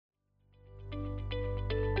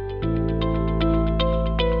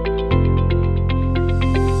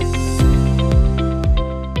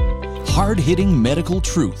hard-hitting medical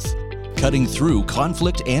truth, cutting through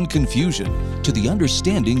conflict and confusion to the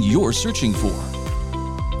understanding you're searching for.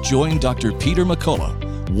 Join Dr. Peter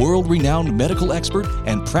McCullough, world-renowned medical expert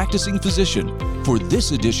and practicing physician, for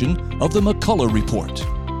this edition of the McCullough Report.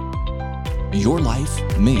 Your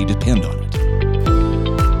life may depend on it.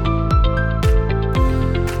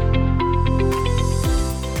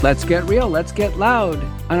 Let's get real, let's get loud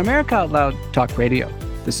on America Out Loud Talk Radio.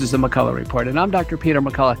 This is the McCullough Report, and I'm Dr. Peter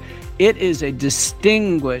McCullough. It is a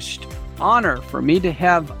distinguished honor for me to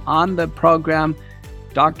have on the program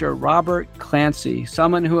Dr. Robert Clancy,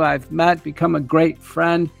 someone who I've met, become a great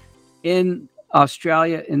friend in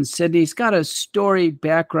Australia, in Sydney. He's got a storied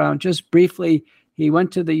background. Just briefly, he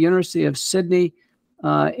went to the University of Sydney.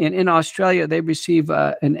 In Australia, they receive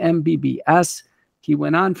an MBBS. He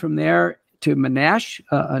went on from there to Monash,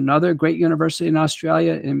 another great university in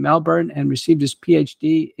Australia, in Melbourne, and received his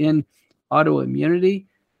PhD in autoimmunity.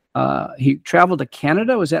 He traveled to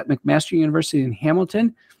Canada, was at McMaster University in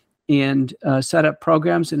Hamilton, and set up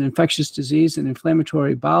programs in infectious disease and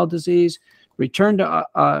inflammatory bowel disease, returned to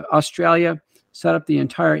Australia, set up the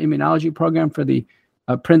entire immunology program for the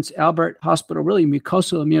Prince Albert Hospital, really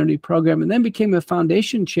mucosal immunity program, and then became a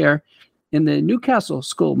foundation chair in the Newcastle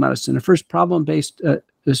School of Medicine, the first problem-based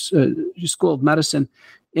school of medicine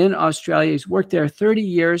in Australia. He's worked there 30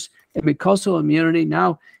 years in mucosal immunity,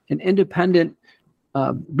 now an independent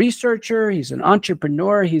researcher. He's an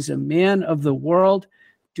entrepreneur. He's a man of the world,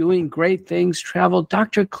 doing great things, traveled.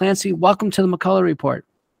 Dr. Clancy, welcome to the McCullough Report.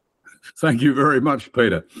 Thank you very much,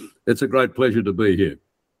 Peter. It's a great pleasure to be here.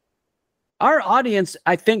 Our audience,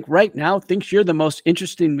 I think right now, thinks you're the most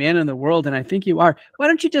interesting man in the world, and I think you are. Why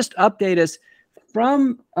don't you just update us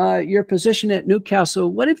from your position at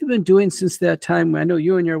Newcastle? What have you been doing since that time? I know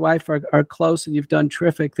you and your wife are close, and you've done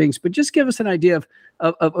terrific things, but just give us an idea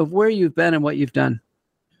of where you've been and what you've done.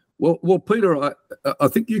 Well, Peter, I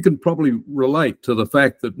think you can probably relate to the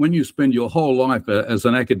fact that when you spend your whole life as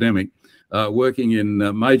an academic working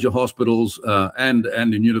in major hospitals and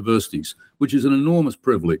in universities, which is an enormous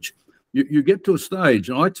privilege, you get to a stage,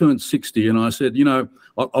 and I turned 60, and I said, I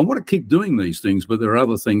want to keep doing these things, but there are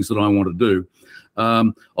other things that I want to do.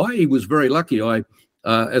 I was very lucky.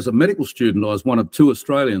 As a medical student, I was one of two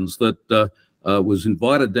Australians that was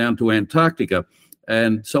invited down to Antarctica.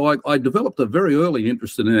 And so I developed a very early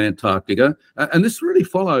interest in Antarctica. And this really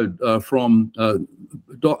followed from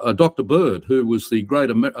Dr. Bird, who was the great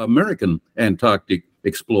American Antarctic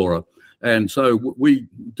explorer. And so we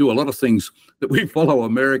do a lot of things that we follow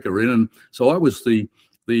America in. And so I was the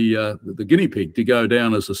guinea pig to go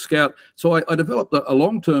down as a scout. So I developed a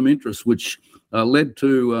long-term interest, which led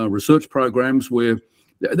to research programs where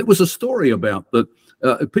there was a story about that.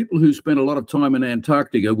 People who spent a lot of time in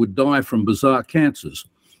Antarctica would die from bizarre cancers.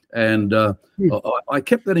 And I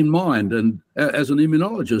kept that in mind. And as an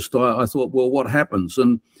immunologist, I thought, well, what happens?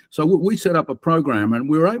 And so we set up a program, and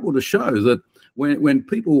we were able to show that when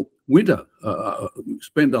people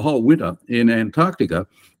spend a whole winter in Antarctica,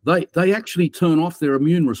 they actually turn off their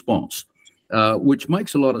immune response, which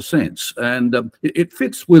makes a lot of sense. And it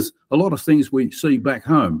fits with a lot of things we see back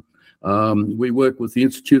home. We work with the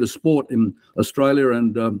Institute of Sport in Australia,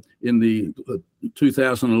 and in the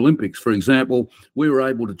 2000 Olympics, for example, we were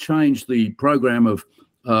able to change the program of,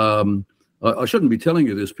 I shouldn't be telling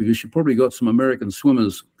you this because you probably got some American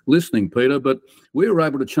swimmers listening, Peter, but we were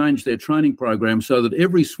able to change their training program so that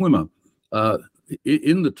every swimmer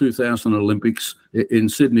in the 2000 Olympics in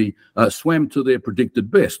Sydney swam to their predicted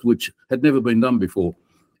best, which had never been done before.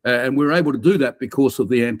 And we were able to do that because of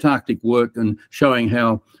the Antarctic work and showing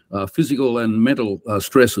how physical and mental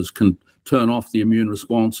stresses can turn off the immune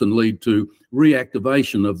response and lead to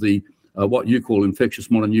reactivation of the what you call infectious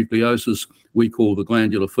mononucleosis, we call the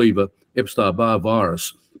glandular fever, Epstein-Barr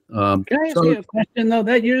virus. Can I ask you a question, though?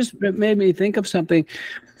 That you just made me think of something.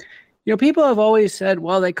 People have always said,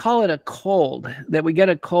 well, they call it a cold, that we get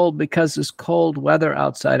a cold because there's cold weather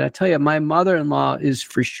outside. I tell you, my mother-in-law is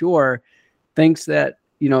for sure thinks that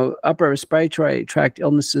upper respiratory tract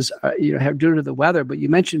illnesses are, have due to the weather. But you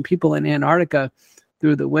mentioned people in Antarctica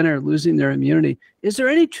through the winter losing their immunity. Is there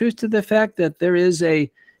any truth to the fact that there is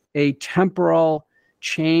a temporal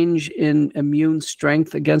change in immune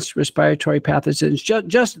strength against respiratory pathogens?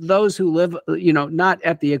 Just those who live, not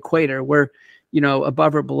at the equator, where,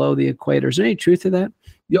 above or below the equator. Is there any truth to that?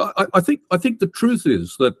 Yeah, I think the truth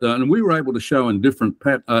is that, and we were able to show in different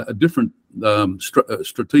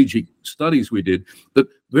strategic studies we did, that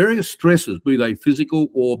various stresses, be they physical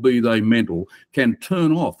or be they mental, can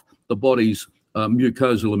turn off the body's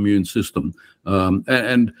mucosal immune system.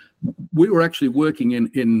 And we were actually working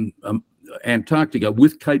in Antarctica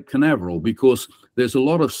with Cape Canaveral, because there's a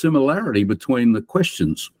lot of similarity between the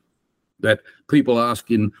questions that people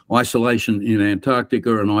ask in isolation in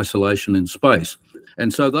Antarctica and isolation in space.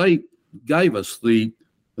 And so they gave us the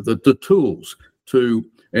tools to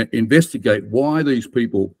investigate why these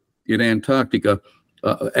people in Antarctica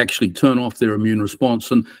actually turn off their immune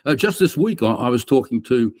response. And just this week, I was talking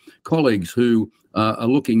to colleagues who are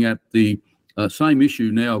looking at the same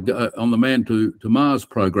issue now on the Man to Mars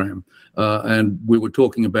program. And we were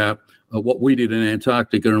talking about what we did in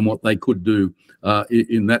Antarctica and what they could do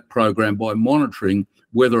in that program by monitoring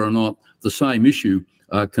whether or not the same issue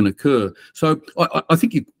can occur. So I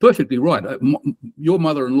think you're perfectly right. Your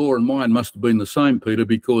mother-in-law and mine must have been the same, Peter,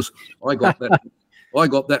 because I got that. I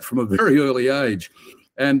got that from a very early age.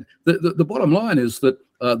 And the bottom line is that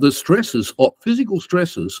the stresses, physical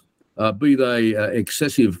stresses, be they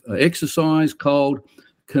excessive exercise, cold,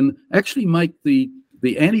 can actually make the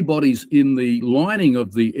antibodies in the lining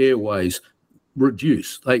of the airways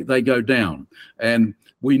reduce. They go down. And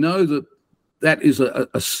we know that is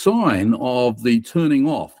a sign of the turning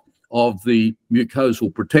off of the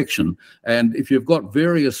mucosal protection. And if you've got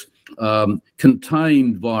various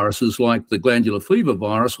contained viruses like the glandular fever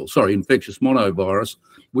virus, infectious monovirus,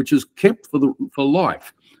 which is kept for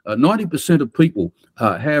life. 90% of people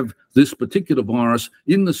have this particular virus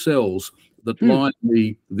in the cells that line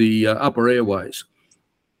the upper airways.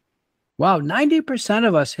 Wow, 90%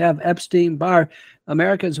 of us have Epstein-Barr.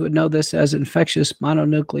 Americans would know this as infectious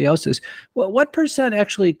mononucleosis. Well, what percent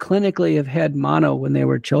actually clinically have had mono when they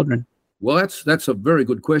were children? Well, that's a very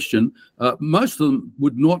good question. Most of them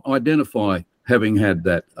would not identify having had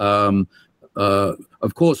that.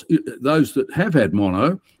 Of course, those that have had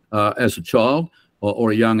mono as a child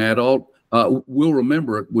or a young adult will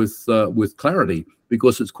remember it with clarity,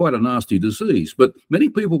 because it's quite a nasty disease. But many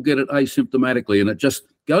people get it asymptomatically, and it just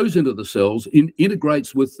goes into the cells,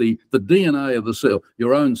 integrates with the DNA of the cell,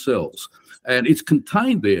 your own cells. And it's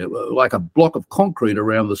contained there like a block of concrete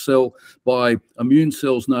around the cell by immune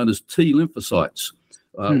cells known as T lymphocytes,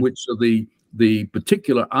 which are the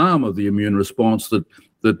particular arm of the immune response that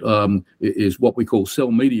is what we call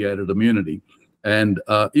cell-mediated immunity. And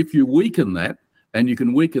if you weaken that, and you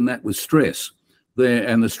can weaken that with stress,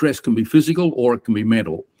 and the stress can be physical or it can be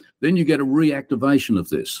mental, then you get a reactivation of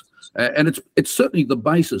this. And it's certainly the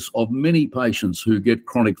basis of many patients who get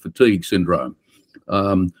chronic fatigue syndrome.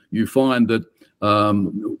 You find that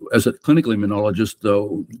as a clinical immunologist,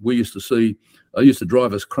 I used to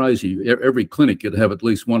drive us crazy. Every clinic you'd have at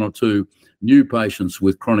least one or two new patients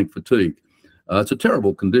with chronic fatigue. It's a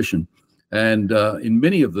terrible condition. And in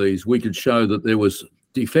many of these, we could show that there was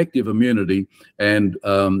defective immunity, and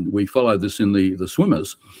we followed this in the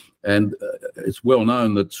swimmers. And it's well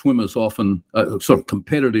known that swimmers often, sort of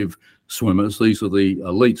competitive swimmers, these are the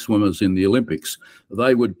elite swimmers in the Olympics,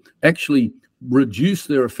 they would actually reduce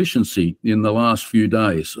their efficiency in the last few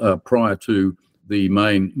days prior to the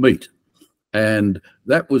main meet. And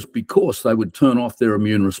that was because they would turn off their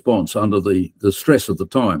immune response under the stress of the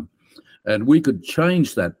time. And we could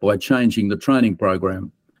change that by changing the training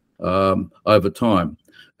program over time.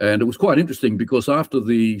 And it was quite interesting because after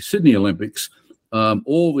the Sydney Olympics,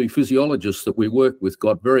 all the physiologists that we worked with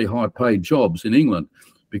got very high-paid jobs in England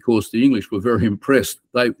because the English were very impressed.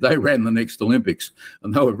 They ran the next Olympics,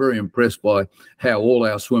 and they were very impressed by how all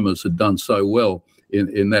our swimmers had done so well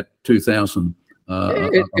in that 2000.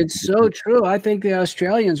 It's so true. I think the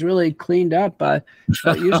Australians really cleaned up.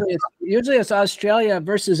 Usually it's Australia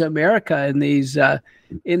versus America in these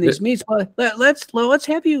meets. But let's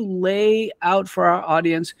have you lay out for our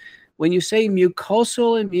audience, when you say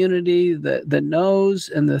mucosal immunity, the nose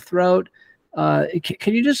and the throat.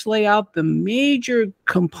 Can you just lay out the major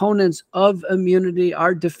components of immunity,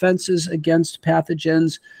 our defenses against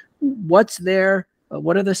pathogens? What's there?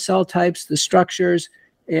 What are the cell types, the structures,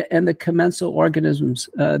 and the commensal organisms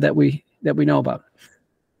that we know about?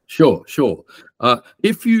 Sure.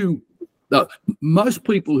 Most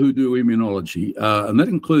people who do immunology, and that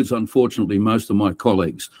includes, unfortunately, most of my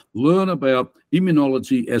colleagues, learn about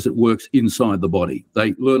immunology as it works inside the body.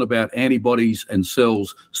 They learn about antibodies and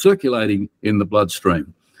cells circulating in the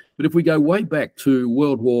bloodstream. But if we go way back to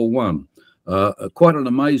World War I, quite an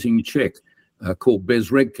amazing Czech called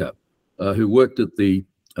Bezregka, who worked at the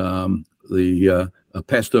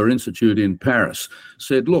Pasteur Institute in Paris,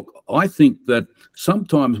 said, look, I think that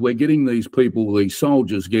sometimes we're getting these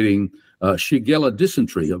soldiers getting Shigella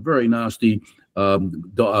dysentery, a very nasty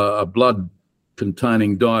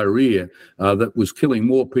blood-containing diarrhea that was killing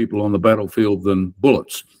more people on the battlefield than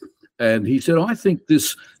bullets. And he said, I think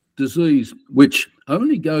this disease, which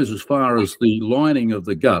only goes as far as the lining of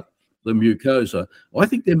the gut the mucosa, I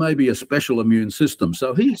think there may be a special immune system.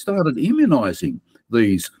 So he started immunizing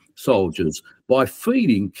these soldiers by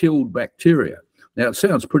feeding killed bacteria. Now, it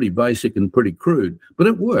sounds pretty basic and pretty crude, but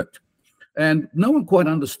it worked. And no one quite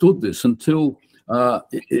understood this until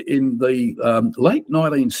in the late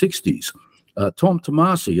 1960s. Tom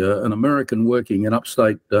Tomasi, an American working in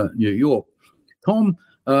upstate New York, Tom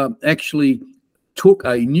actually took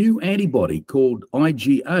a new antibody called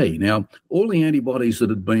IgA. Now, all the antibodies that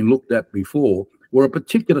had been looked at before were a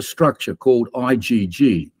particular structure called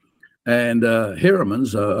IgG. And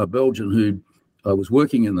Heremans, a Belgian who was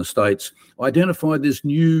working in the States, identified this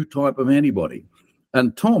new type of antibody.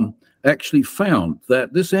 And Tom actually found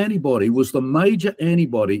that this antibody was the major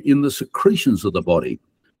antibody in the secretions of the body.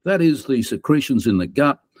 That is, the secretions in the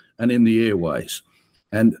gut and in the airways.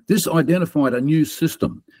 And this identified a new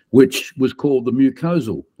system, which was called the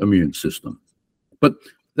mucosal immune system. But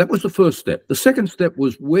that was the first step. The second step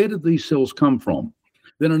was, where did these cells come from?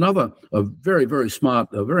 Then another, a very, very smart,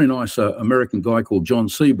 a very nice American guy called John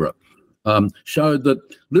Seabrook, showed that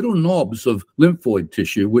little knobs of lymphoid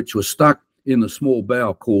tissue, which were stuck in the small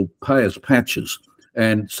bowel, called Peyer's patches.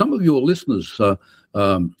 And some of your listeners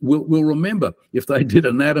will remember, if they did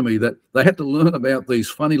anatomy, that they had to learn about these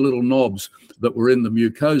funny little knobs that were in the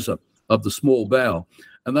mucosa of the small bowel,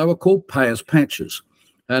 and they were called Peyer's patches.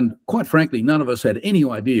 And quite frankly, none of us had any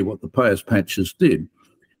idea what the Peyer's patches did.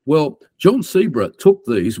 Well, John Seabrook took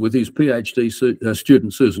these with his PhD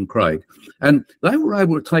student, Susan Craig, and they were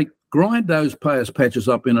able to grind those Peyer's patches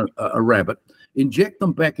up in a rabbit, inject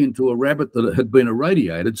them back into a rabbit that had been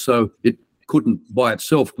irradiated so it couldn't by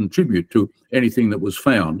itself contribute to anything that was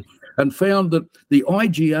found, and found that the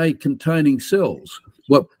IgA-containing cells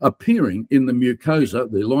were appearing in the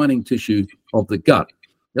mucosa, the lining tissue of the gut.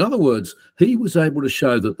 In other words, he was able to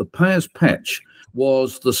show that the Peyer's patch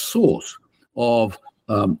was the source of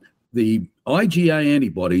the IgA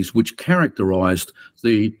antibodies which characterized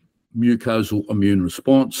the mucosal immune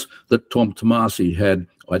response that Tom Tomasi had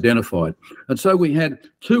identified. And so we had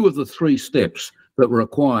two of the three steps that were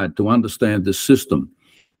required to understand this system.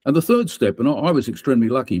 And the third step, and I was extremely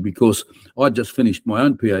lucky because I just finished my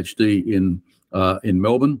own PhD in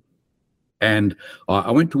Melbourne, and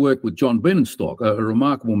I went to work with John Bienenstock, a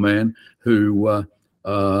remarkable man who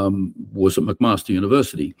was at McMaster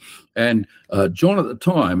University. And John at the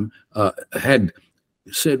time had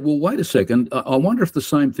said, well, wait a second, I wonder if the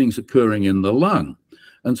same thing's occurring in the lung.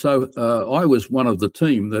 And so I was one of the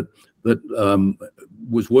team that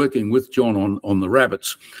was working with John on the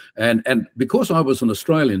rabbits. And because I was an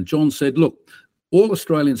Australian, John said, look, all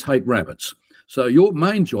Australians hate rabbits. So your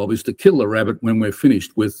main job is to kill the rabbit when we're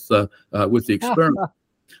finished with the experiment.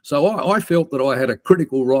 So I felt that I had a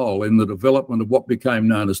critical role in the development of what became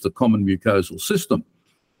known as the common mucosal system,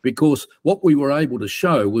 because what we were able to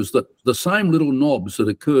show was that the same little knobs that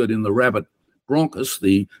occurred in the rabbit bronchus,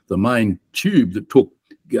 the main tube that took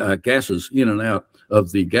gases in and out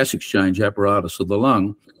of the gas exchange apparatus of the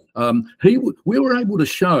lung, we were able to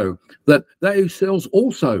show that those cells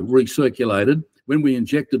also recirculated when we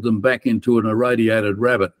injected them back into an irradiated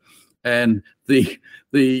rabbit, and the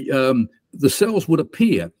cells would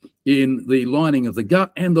appear in the lining of the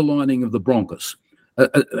gut and the lining of the bronchus.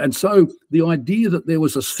 And so the idea that there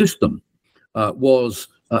was a system was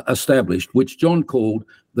established, which John called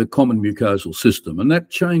the common mucosal system. And that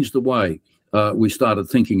changed the way we started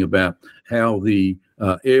thinking about how the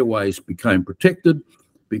airways became protected,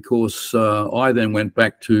 because I then went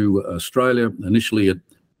back to Australia, initially at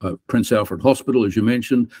Prince Alfred Hospital, as you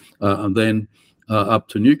mentioned, and then up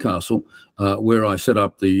to Newcastle, where I set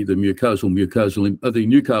up the Newcastle Mucosal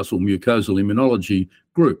Immunology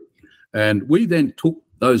Group. And we then took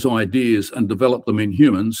those ideas and developed them in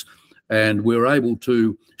humans, and we were able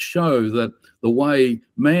to show that the way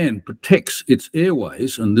man protects its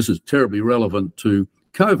airways, and this is terribly relevant to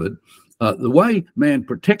COVID, the way man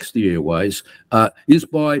protects the airways is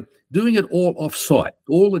by doing it all off-site.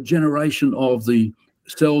 All the generation of the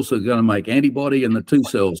cells that are going to make antibody and the T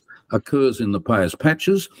cells occurs in the Peyer's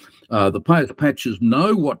patches. The Peyer's patches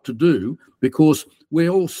know what to do because we're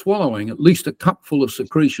all swallowing at least a cupful of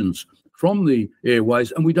secretions from the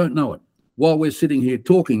airways, and we don't know it. While we're sitting here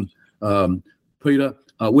talking, Peter,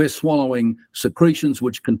 we're swallowing secretions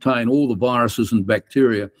which contain all the viruses and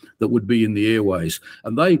bacteria that would be in the airways.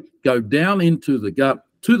 And they go down into the gut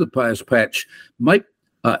to the Peyer's patch,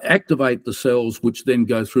 activate the cells, which then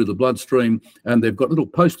go through the bloodstream, and they've got little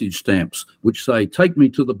postage stamps which say, take me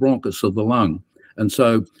to the bronchus of the lung. And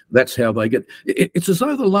so that's how they get. It's as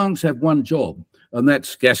though the lungs have one job, and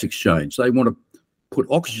that's gas exchange. They want to put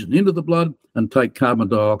oxygen into the blood and take carbon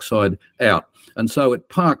dioxide out. And so it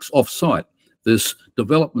parks off-site this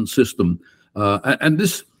development system. And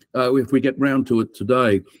this, if we get round to it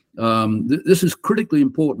today, this is critically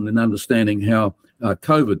important in understanding how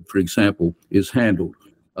COVID, for example, is handled,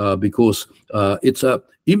 because it's an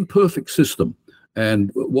imperfect system.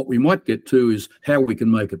 And what we might get to is how we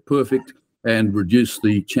can make it perfect and reduce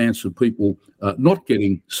the chance of people not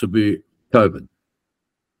getting severe COVID.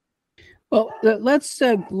 Well, let's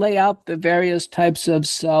lay out the various types of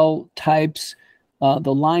cell types,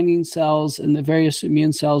 the lining cells and the various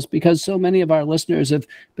immune cells, because so many of our listeners have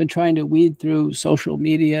been trying to weed through social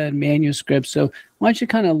media and manuscripts. So why don't you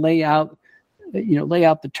kind of lay out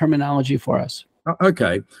the terminology for us?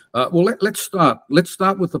 Okay. Well, let's start. Let's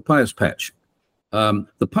start with the Peyer's patch.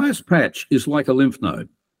 The Peyer's patch is like a lymph node.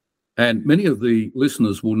 And many of the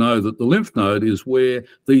listeners will know that the lymph node is where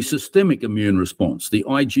the systemic immune response, the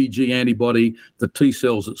IgG antibody, the T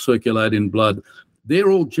cells that circulate in blood, they're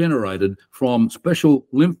all generated from special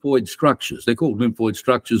lymphoid structures. They're called lymphoid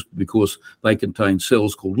structures because they contain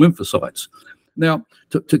cells called lymphocytes. Now,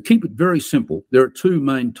 to keep it very simple, there are two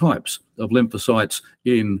main types of lymphocytes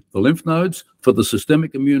in the lymph nodes: for the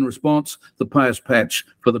systemic immune response, the Peyer's patch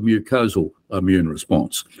for the mucosal immune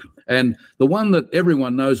response. And the one that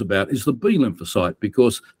everyone knows about is the B lymphocyte,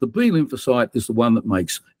 because the B lymphocyte is the one that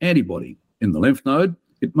makes antibody in the lymph node.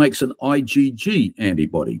 It makes an IgG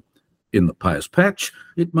antibody. In the Peyer's patch,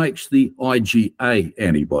 it makes the IgA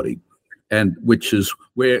antibody, and which is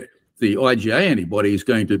where the IgA antibody is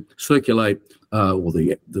going to circulate, or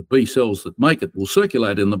the B cells that make it will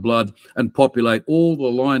circulate in the blood and populate all the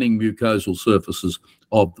lining mucosal surfaces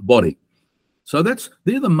of the body. So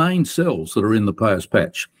they're the main cells that are in the Peyer's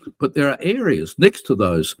patch. But there are areas next to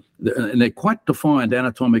those, and they're quite defined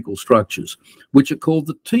anatomical structures, which are called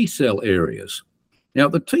the T cell areas. Now,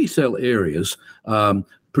 the T cell areas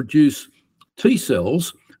produce T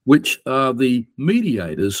cells, which are the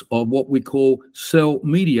mediators of what we call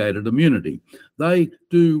cell-mediated immunity. They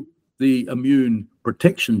do the immune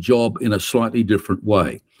protection job in a slightly different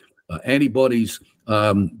way. Antibodies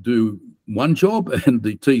do one job and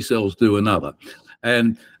the T cells do another.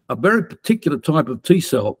 And a very particular type of T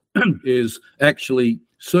cell is actually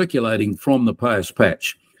circulating from the Peyer's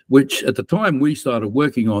patch, which at the time we started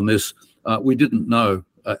working on this, we didn't know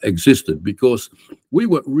existed, because we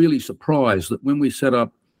were really surprised that when we set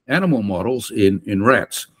up animal models in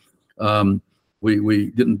rats, we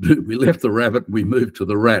left the rabbit, we moved to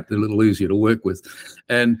the rat, a little easier to work with.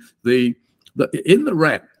 And in the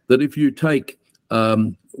rat, that if you take,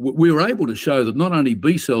 we were able to show that not only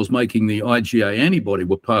B cells making the IgA antibody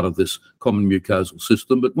were part of this common mucosal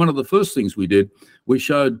system, but one of the first things we did, we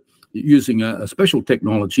showed using a special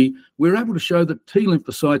technology, we were able to show that T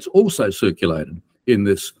lymphocytes also circulated in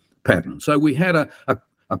this pattern. So we had a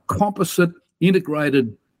composite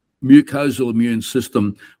integrated mucosal immune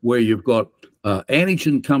system where you've got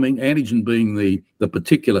antigen coming, antigen being the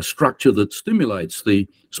particular structure that stimulates the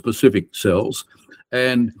specific cells.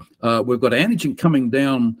 And we've got antigen coming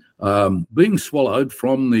down, being swallowed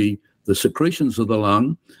from the secretions of the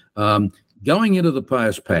lung, going into the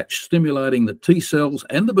Peyer's patch, stimulating the T cells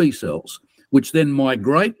and the B cells, which then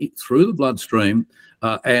migrate through the bloodstream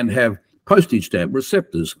and have postage stamp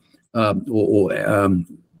receptors or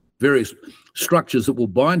various structures that will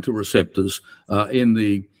bind to receptors in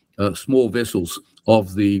the small vessels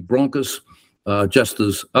of the bronchus, just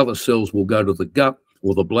as other cells will go to the gut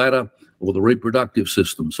or the bladder or the reproductive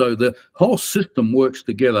system. So the whole system works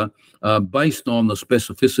together based on the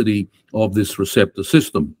specificity of this receptor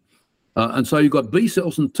system. And so you've got B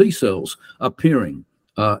cells and T cells appearing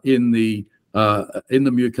in the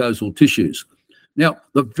mucosal tissues. Now,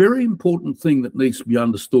 the very important thing that needs to be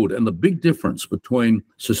understood, and the big difference between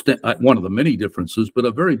one of the many differences, but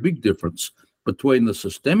a very big difference between the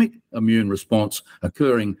systemic immune response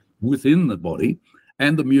occurring within the body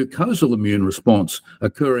and the mucosal immune response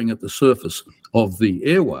occurring at the surface of the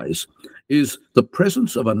airways, is the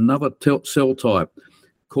presence of another cell type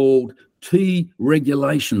called T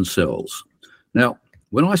regulation cells. Now,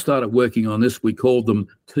 when I started working on this, we called them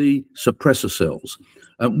T suppressor cells.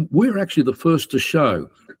 We're actually the first to show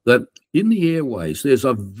that in the airways, there's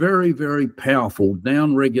a very, very powerful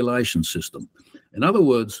down-regulation system. In other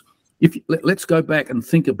words, let's go back and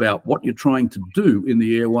think about what you're trying to do in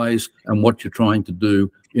the airways and what you're trying to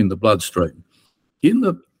do in the bloodstream.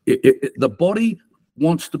 The body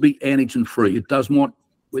wants to be antigen-free.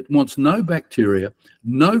 It wants no bacteria,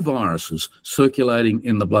 no viruses circulating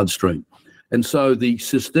in the bloodstream. And so the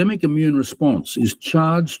systemic immune response is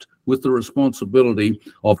charged with the responsibility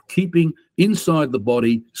of keeping inside the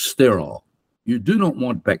body sterile. You do not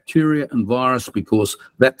want bacteria and virus because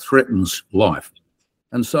that threatens life.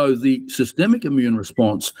 And so the systemic immune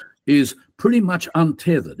response is pretty much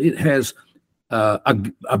untethered. It has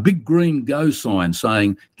a big green go sign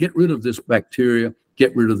saying, get rid of this bacteria,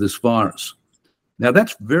 get rid of this virus. Now,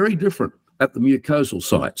 that's very different at the mucosal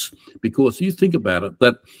sites, because you think about it,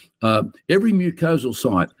 that every mucosal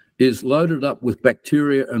site is loaded up with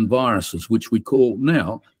bacteria and viruses, which we call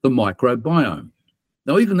now the microbiome.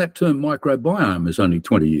 Now, even that term microbiome is only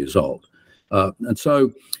 20 years old. And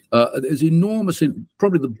so there's enormous,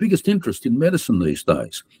 probably the biggest interest in medicine these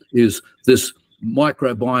days is this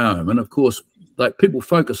microbiome. And of course, people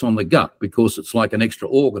focus on the gut because it's like an extra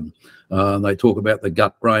organ. They talk about the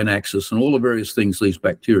gut-brain axis and all the various things these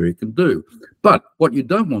bacteria can do. But what you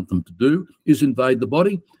don't want them to do is invade the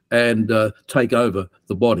body and take over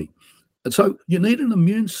the body. And so you need an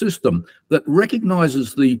immune system that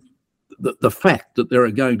recognizes the fact that there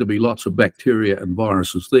are going to be lots of bacteria and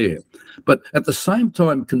viruses there, but at the same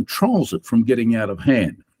time controls it from getting out of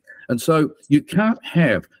hand. And so you can't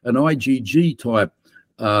have an IgG type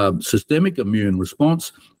systemic immune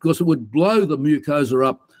response, because it would blow the mucosa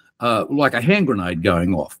up like a hand grenade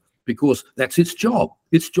going off, because that's its job.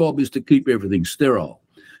 Its job is to keep everything sterile.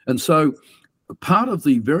 And so part of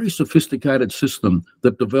the very sophisticated system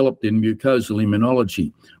that developed in mucosal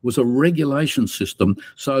immunology was a regulation system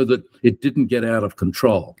so that it didn't get out of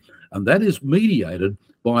control. And that is mediated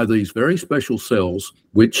by these very special cells,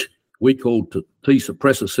 which we called T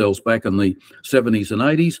suppressor cells back in the 70s and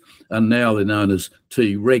 80s, and now they're known as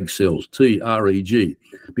T-reg cells, T-R-E-G,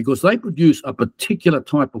 because they produce a particular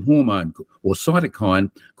type of hormone or cytokine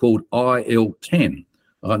called IL-10.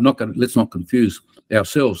 Let's not confuse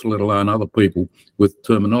ourselves, let alone other people, with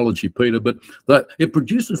terminology, Peter, but it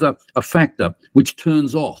produces a factor which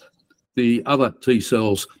turns off the other T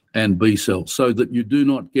cells and B cells so that you do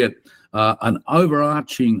not get an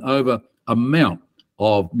overarching amount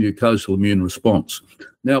of mucosal immune response.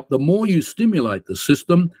 Now, the more you stimulate the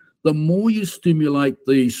system, the more you stimulate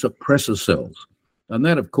the suppressor cells. And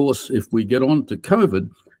that, of course, if we get on to COVID,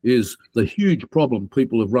 is the huge problem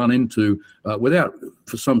people have run into without,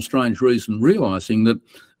 for some strange reason, realizing that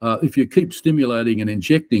if you keep stimulating and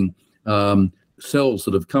injecting cells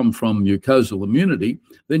that have come from mucosal immunity,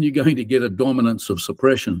 then you're going to get a dominance of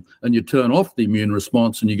suppression, and you turn off the immune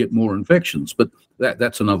response and you get more infections. But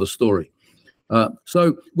that's another story.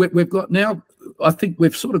 So we've got now, I think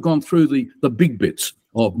we've sort of gone through the big bits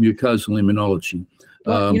of mucosal immunology.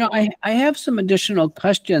 Well, I have some additional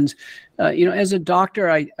questions. As a doctor,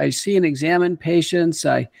 I see and examine patients.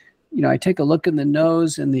 I take a look in the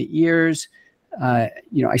nose and the ears. I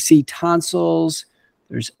see tonsils.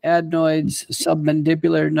 There's adenoids,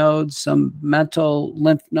 submandibular nodes, some mental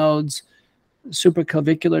lymph nodes,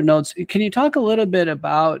 supraclavicular nodes. Can you talk a little bit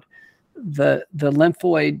about the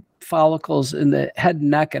lymphoid follicles in the head and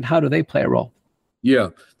neck, and how do they play a role? Yeah,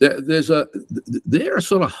 they're a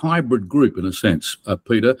sort of hybrid group in a sense,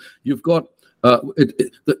 Peter. You've got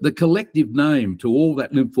the collective name to all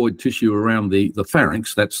that lymphoid tissue around the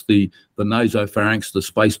pharynx. That's the nasopharynx, the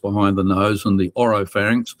space behind the nose, and the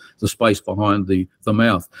oropharynx, the space behind the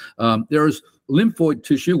mouth. There is lymphoid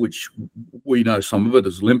tissue, which we know some of it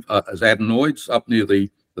as adenoids up near the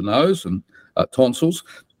nose, and tonsils.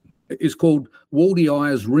 Is called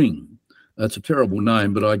Waldeye's ring. That's a terrible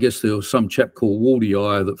name, but I guess there was some chap called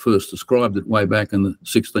Waldeyer that first described it way back in the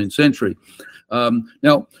 16th century.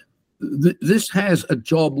 Now, this has a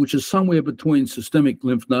job which is somewhere between systemic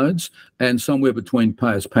lymph nodes and somewhere between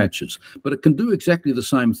Peyer's patches, but it can do exactly the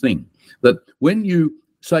same thing. That when you,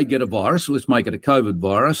 say, get a virus, let's make it a COVID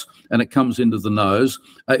virus, and it comes into the nose,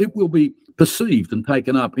 it will be perceived and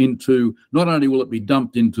taken up into, not only will it be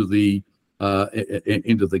dumped into the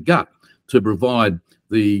gut to provide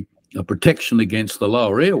the protection against the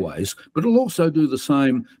lower airways, but it'll also do the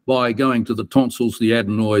same by going to the tonsils, the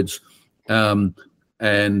adenoids, and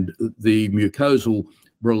the mucosal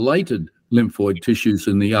related lymphoid tissues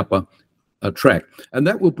in the upper tract. And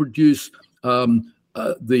that will produce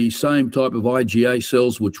the same type of IgA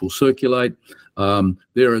cells which will circulate.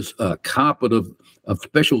 There is a carpet of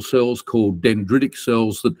special cells called dendritic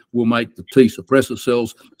cells that will make the T suppressor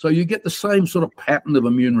cells. So you get the same sort of pattern of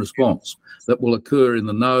immune response that will occur in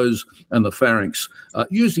the nose and the pharynx,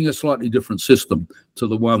 using a slightly different system to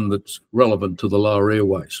the one that's relevant to the lower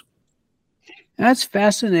airways. That's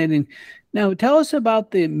fascinating. Now, tell us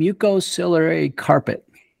about the mucociliary carpet.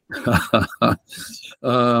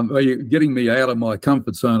 You're getting me out of my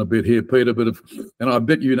comfort zone a bit here, Peter, and I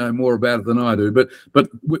bet you know more about it than I do. But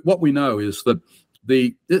what we know is that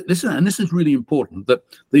this is really important, that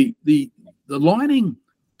the lining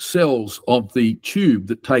cells of the tube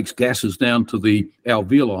that takes gases down to the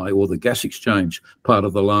alveoli, or the gas exchange part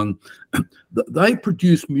of the lung, they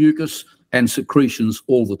produce mucus and secretions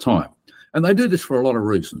all the time. And they do this for a lot of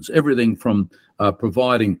reasons, everything from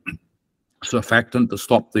providing surfactant to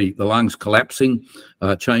stop the lungs collapsing,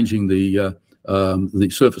 changing the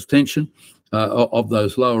surface tension of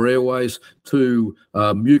those lower airways, to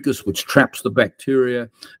mucus, which traps the bacteria.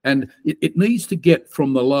 And it needs to get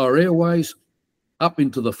from the lower airways up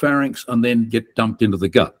into the pharynx and then get dumped into the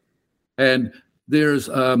gut. And there's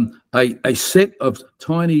a set of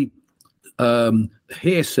tiny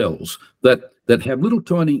hair cells that have little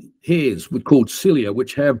tiny hairs called cilia,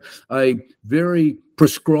 which have a very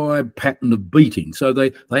prescribed pattern of beating. So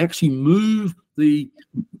they actually move the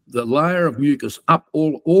layer of mucus up,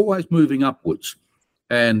 always moving upwards.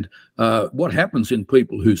 And what happens in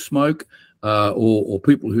people who smoke or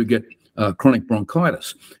people who get chronic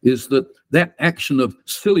bronchitis is that action of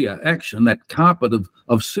cilia action, that carpet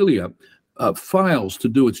of cilia, fails to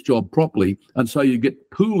do its job properly, and so you get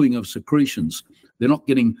pooling of secretions. They're not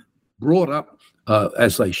getting brought up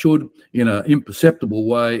as they should in an imperceptible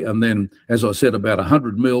way, and then, as I said, about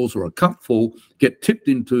 100 mils or a cupful get tipped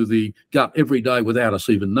into the gut every day without us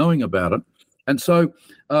even knowing about it. And so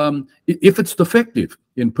if it's defective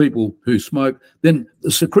in people who smoke, then the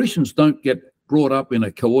secretions don't get brought up in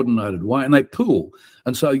a coordinated way, and they pool,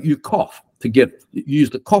 and so you cough to use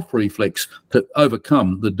the cough reflex to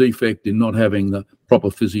overcome the defect in not having the proper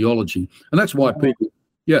physiology. And that's why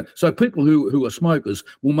so people who are smokers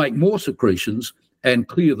will make more secretions and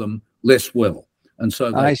clear them less well. And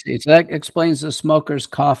so I see. So that explains the smoker's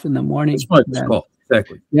cough in the morning. The smoker's cough,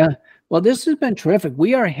 exactly. Yeah. Well, this has been terrific.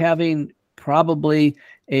 We are having probably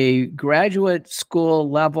a graduate school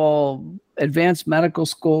level, advanced medical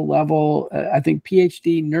school level, I think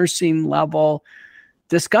PhD nursing level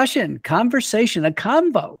discussion, conversation, a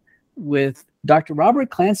convo with Dr. Robert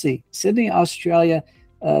Clancy, Sydney, Australia,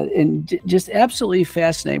 and just absolutely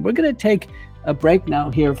fascinating. We're going to take a break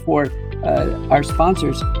now here for our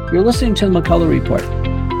sponsors. You're listening to the McCullough Report.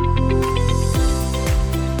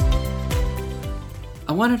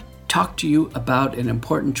 I want to talk to you about an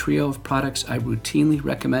important trio of products I routinely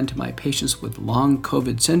recommend to my patients with long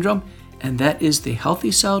COVID syndrome, and that is the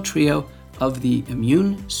Healthy Cell trio of the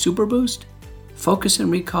Immune Super Boost, Focus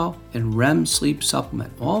and Recall, and REM Sleep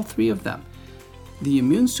Supplement, all three of them. The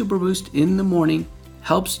Immune Super Boost in the morning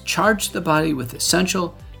helps charge the body with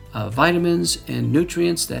essential vitamins and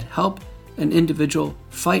nutrients that help an individual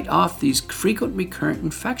fight off these frequent recurrent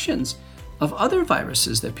infections of other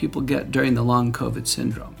viruses that people get during the long COVID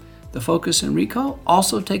syndrome. The Focus and Recall,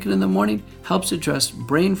 also taken in the morning, helps address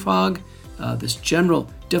brain fog, this general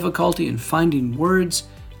difficulty in finding words,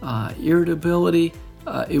 irritability.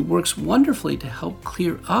 It works wonderfully to help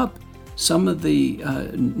clear up some of the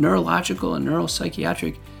neurological and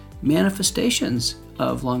neuropsychiatric manifestations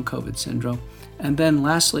of long COVID syndrome. And then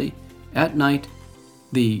lastly, at night,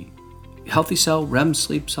 the Healthy Cell REM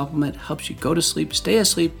Sleep Supplement helps you go to sleep, stay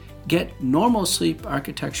asleep, get normal sleep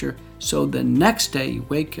architecture so the next day you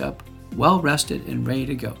wake up well rested and ready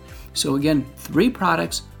to go. So again, three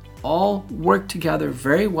products all work together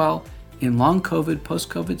very well in long COVID,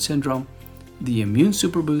 post-COVID syndrome: the Immune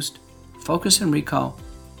Super Boost, Focus and Recall,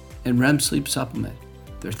 and REM Sleep Supplement.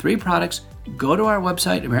 There are three products. Go to our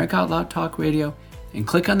website, America Out Loud Talk Radio, and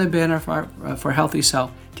click on the banner for Healthy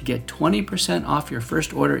Cell to get 20% off your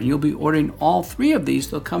first order, and you'll be ordering all three of these.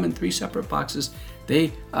 They'll come in three separate boxes.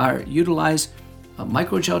 They utilize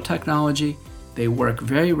microgel technology. They work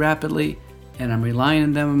very rapidly, and I'm relying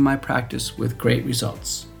on them in my practice with great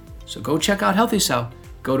results. So go check out Healthy Cell.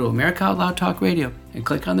 Go to America Out Loud Talk Radio and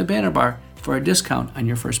click on the banner bar for a discount on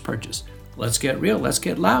your first purchase. Let's get real, let's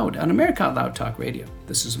get loud on America Out Loud Talk Radio.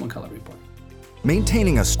 This is the McCullough Report.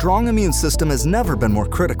 Maintaining a strong immune system has never been more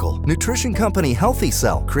critical. Nutrition company Healthy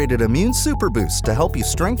Cell created Immune Super Boost to help you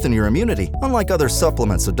strengthen your immunity, unlike other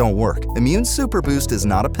supplements that don't work. Immune Super Boost is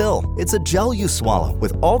not a pill. It's a gel you swallow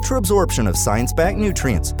with ultra absorption of science-backed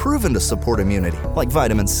nutrients proven to support immunity, like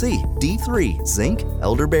vitamin C, D3, zinc,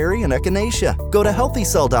 elderberry, and echinacea. Go to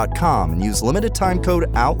healthycell.com and use limited time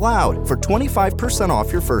code OUTLOUD for 25%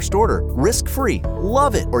 off your first order. Risk-free.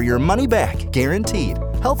 Love it or your money back. Guaranteed.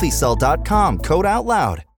 healthycell.com, code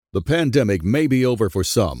OUTLOUD. The pandemic may be over for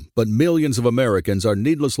some, but millions of Americans are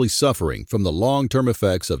needlessly suffering from the long-term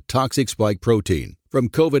effects of toxic spike protein from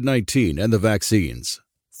COVID-19 and the vaccines.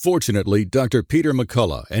 Fortunately, Dr. Peter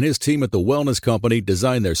McCullough and his team at the Wellness Company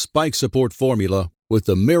designed their spike support formula with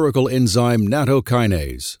the miracle enzyme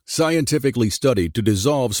nattokinase, scientifically studied to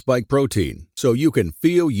dissolve spike protein so you can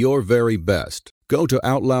feel your very best. Go to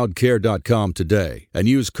OutLoudCare.com today and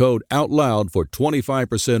use code OUTLOUD for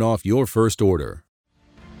 25% off your first order.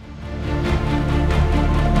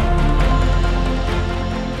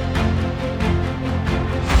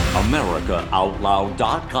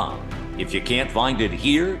 AmericaOutloud.com. If you can't find it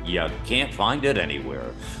here, you can't find it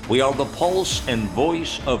anywhere. We are the pulse and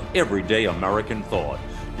voice of everyday American thought,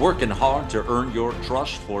 working hard to earn your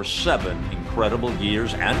trust for 7 incredible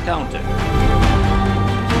years and counting.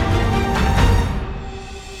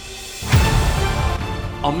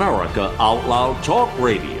 America Out Loud Talk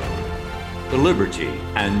Radio. Liberty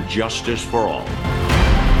and justice for all.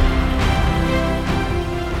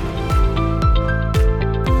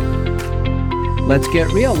 Let's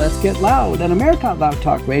get real, let's get loud on America Out Loud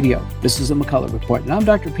Talk Radio. This is the McCullough Report, and I'm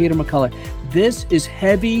Dr. Peter McCullough. This is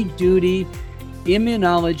heavy-duty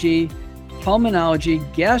immunology, pulmonology,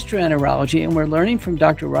 gastroenterology, and we're learning from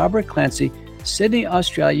Dr. Robert Clancy, Sydney,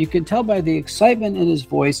 Australia. You can tell by the excitement in his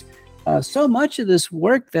voice. So much of this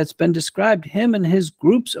work that's been described, him and his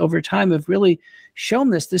groups over time have really shown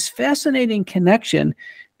this fascinating connection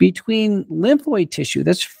between lymphoid tissue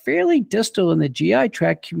that's fairly distal in the GI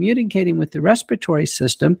tract, communicating with the respiratory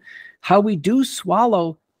system, how we do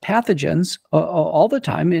swallow pathogens all the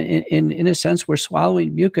time. In a sense, we're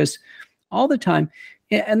swallowing mucus all the time.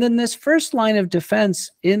 And then this first line of defense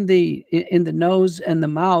in the nose and the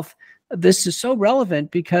mouth, this is so relevant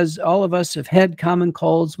because all of us have had common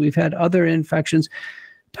colds. We've had other infections.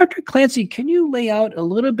 Dr. Clancy, can you lay out a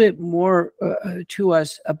little bit more to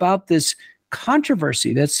us about this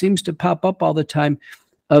controversy that seems to pop up all the time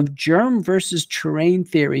of germ versus terrain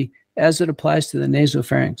theory as it applies to the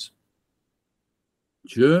nasopharynx?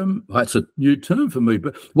 Germ, that's a new term for me,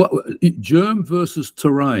 but what germ versus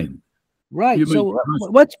terrain? Right. So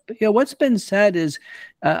what's been said is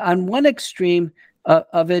on one extreme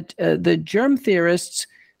of it, the germ theorists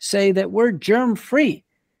say that we're germ free,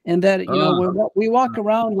 and that we walk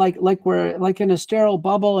around like we're like in a sterile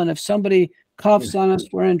bubble, and if somebody coughs on us,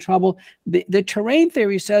 we're in trouble. The terrain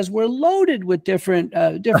theory says we're loaded with different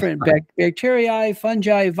bacteria,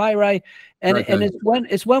 fungi, viri, and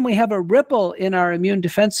it's when we have a ripple in our immune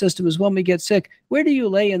defense system is when we get sick. Where do you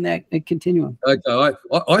lay in that continuum? Okay,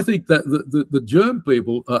 I think that the germ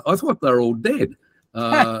people, I thought they were all dead.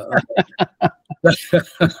 I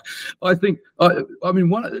think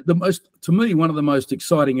one of the most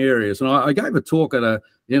exciting areas, and I gave a talk at an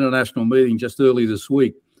international meeting just early this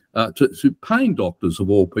week to pain doctors of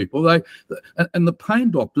all people. And the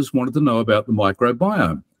pain doctors wanted to know about the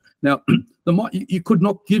microbiome. Now, you could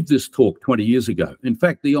not give this talk 20 years ago. In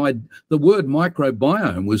fact, the word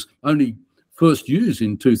microbiome was only first used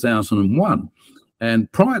in 2001.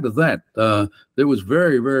 And prior to that, there was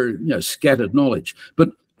very, very scattered knowledge. But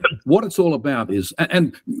what it's all about is,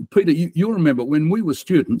 and Peter, you remember when we were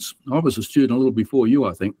students, I was a student a little before you,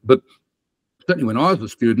 I think, but certainly when I was a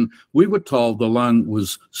student, we were told the lung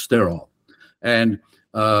was sterile. And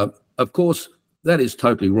of course, that is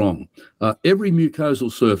totally wrong. Every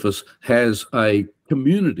mucosal surface has a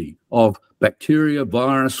community of bacteria,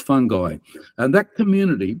 virus, fungi. And that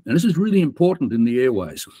community, and this is really important in the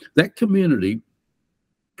airways, that community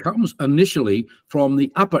comes initially from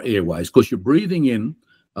the upper airways because you're breathing in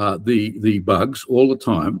the bugs all the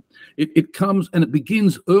time. It comes and it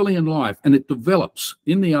begins early in life and it develops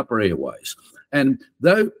in the upper airways. And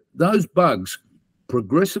those bugs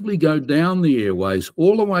progressively go down the airways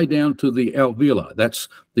all the way down to the alveolar. That's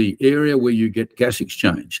the area where you get gas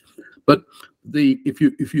exchange. But if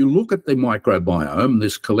you look at the microbiome,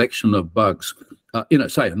 this collection of bugs,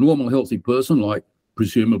 say a normal healthy person like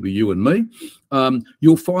presumably you and me,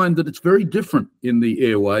 you'll find that it's very different in the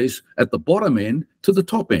airways at the bottom end to the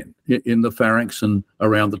top end, in the pharynx and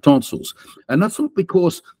around the tonsils. And that's not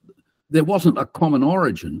because there wasn't a common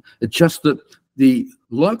origin. It's just that the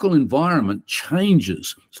local environment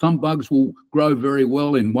changes. Some bugs will grow very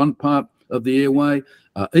well in one part of the airway.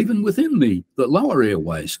 Even within the lower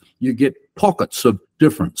airways, you get pockets of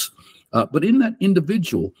difference. But in that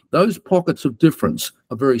individual, those pockets of difference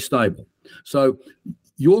are very stable. So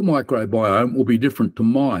your microbiome will be different to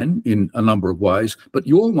mine in a number of ways, but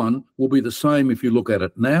your one will be the same if you look at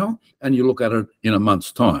it now and you look at it in a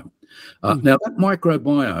month's time. Now, that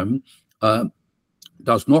microbiome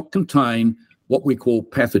does not contain what we call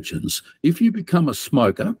pathogens. If you become a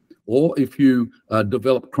smoker or if you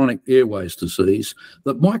develop chronic airways disease,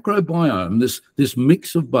 the microbiome, this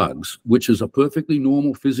mix of bugs, which is a perfectly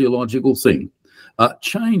normal physiological thing,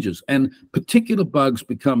 changes and particular bugs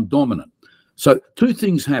become dominant. So two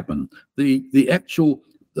things happen. The actual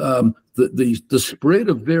the spread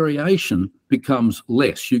of variation becomes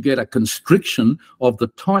less. You get a constriction of the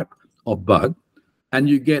type of bug, and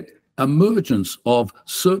you get emergence of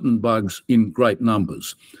certain bugs in great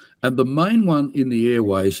numbers. And the main one in the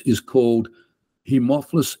airways is called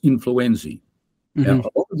Haemophilus influenzae. Now,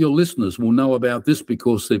 a lot of your listeners will know about this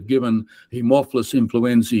because they've given Haemophilus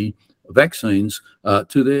influenzae vaccines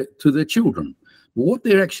to their children. What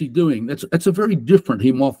they're actually doing, that's a very different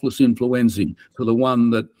Haemophilus influenzae to the one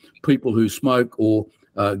that people who smoke or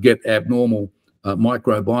get abnormal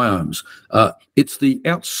microbiomes. It's the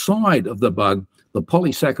outside of the bug, the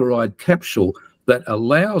polysaccharide capsule, that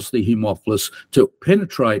allows the Haemophilus to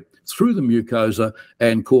penetrate through the mucosa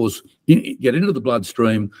and get into the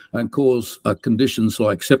bloodstream and cause conditions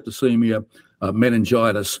like septicemia,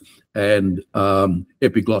 meningitis, and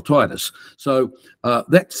epiglottitis. So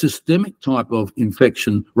that systemic type of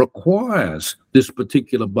infection requires this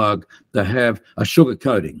particular bug to have a sugar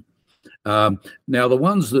coating. Now, the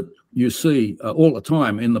ones that you see all the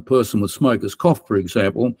time in the person with smoker's cough, for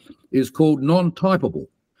example, is called non-typable.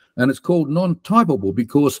 And it's called non-typable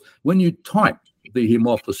because when you type the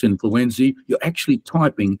Haemophilus influenzae, you're actually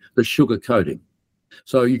typing the sugar coating.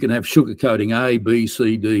 So you can have sugar coating A, B,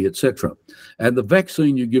 C, D, etc. And the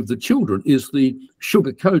vaccine you give the children is the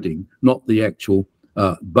sugar coating, not the actual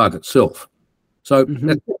bug itself. So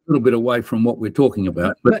that's a little bit away from what we're talking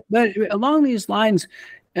about. But along these lines,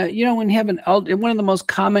 when you have one of the most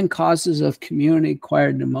common causes of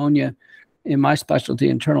community-acquired pneumonia in my specialty,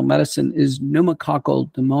 internal medicine, is pneumococcal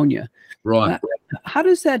pneumonia. Right. How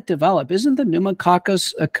does that develop? Isn't the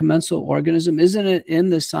pneumococcus a commensal organism? Isn't it in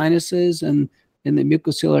the sinuses and in the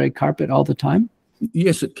mucociliary carpet all the time?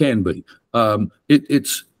 Yes, it can be.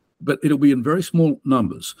 But it'll be in very small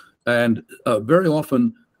numbers, and very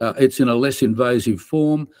often it's in a less invasive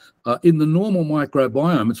form. In the normal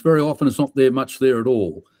microbiome, it's not much there at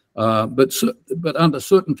all. But under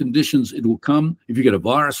certain conditions, it will come. If you get a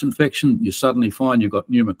virus infection, you suddenly find you've got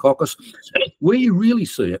pneumococcus. Where you really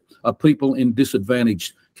see it are people in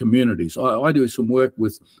disadvantaged communities. I do some work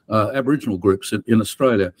with Aboriginal groups in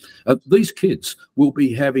Australia. These kids will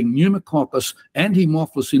be having pneumococcus and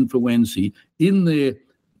Haemophilus influenzae in their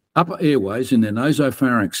upper airways, in their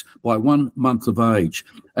nasopharynx, by 1 month of age.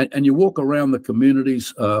 And you walk around the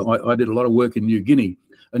communities. I did a lot of work in New Guinea,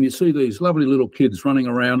 and you see these lovely little kids running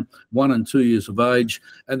around, 1 and 2 years of age,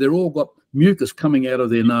 and they're all got mucus coming out of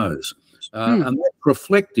their nose. And that's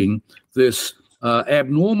reflecting this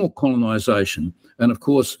abnormal colonization. And of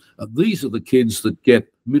course, these are the kids that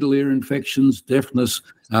get middle ear infections, deafness.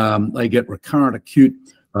 They get recurrent acute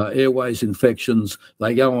airways infections.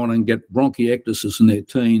 They go on and get bronchiectasis in their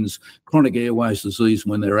teens, chronic airways disease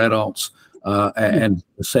when they're adults, and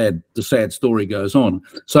the sad story goes on.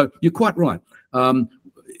 So you're quite right.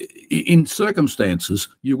 In circumstances,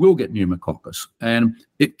 you will get pneumococcus, and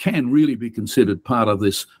it can really be considered part of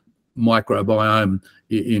this microbiome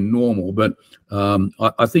in normal, but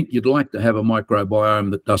I think you'd like to have a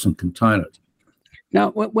microbiome that doesn't contain it.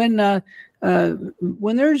 Now, when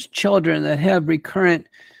there's children that have recurrent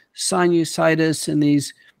sinusitis and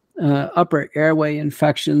these upper airway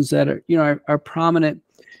infections that are prominent,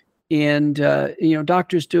 and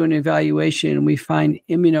doctors do an evaluation and we find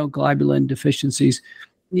immunoglobulin deficiencies,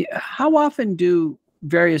 how often do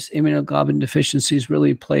various immunoglobulin deficiencies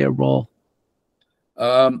really play a role?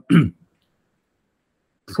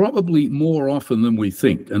 Probably more often than we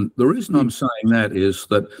think. And the reason I'm saying that is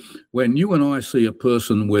that when you and I see a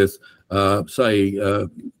person with, say,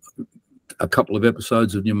 a couple of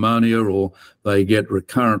episodes of pneumonia, or they get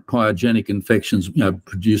recurrent pyogenic infections,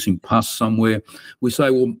 producing pus somewhere, we say,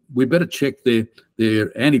 well, we better check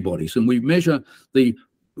their antibodies. And we measure the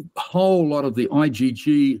whole lot of the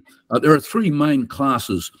IgG. There are three main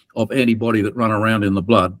classes of antibody that run around in the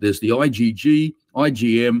blood. There's the IgG,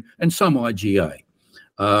 IgM, and some IgA.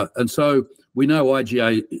 And so we know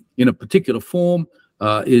IgA in a particular form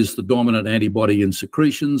is the dominant antibody in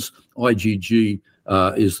secretions. IgG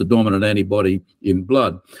is the dominant antibody in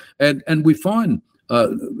blood. And we find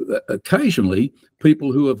occasionally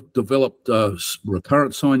people who have developed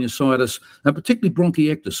recurrent sinusitis, and particularly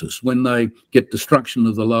bronchiectasis, when they get destruction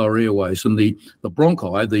of the lower airways, and the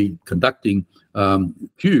bronchi, the conducting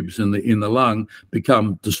tubes in the lung,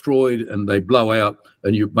 become destroyed and they blow out,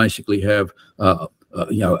 and you basically have a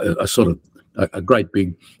sort of a great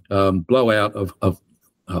big blowout of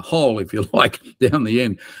a hole, if you like, down the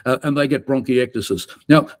end, and they get bronchiectasis.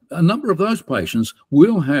 Now, a number of those patients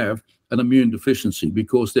will have an immune deficiency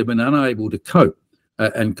because they've been unable to cope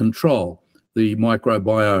and control the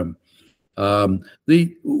microbiome.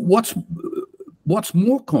 What's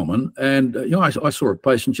more common, and I saw a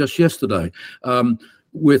patient just yesterday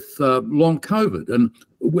with long COVID, and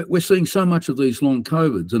we're seeing so much of these long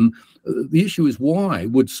COVIDs, and the issue is, why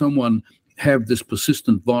would someone have this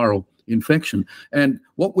persistent viral infection? And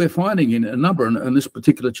what we're finding in a number, and this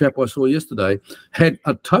particular chap I saw yesterday had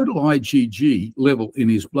a total IgG level in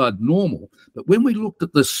his blood normal, but when we looked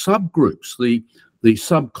at the subgroups, the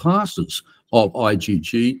subclasses of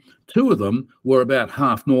IgG, two of them were about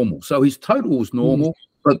half normal. So his total was normal,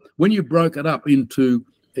 but when you broke it up into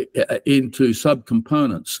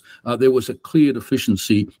subcomponents, there was a clear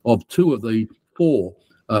deficiency of two of the four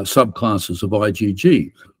subclasses of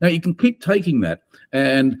IgG. Now, you can keep taking that,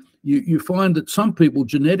 and you find that some people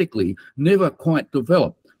genetically never quite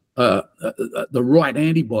develop the right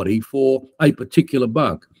antibody for a particular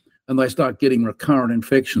bug, and they start getting recurrent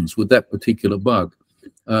infections with that particular bug.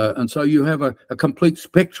 And so you have a complete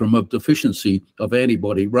spectrum of deficiency of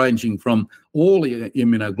antibody, ranging from all the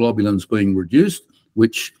immunoglobulins being reduced,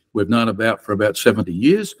 which we've known about for about 70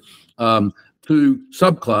 years, to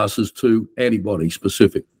subclasses to antibody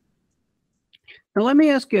specific. Now, let me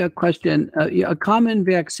ask you a question. A common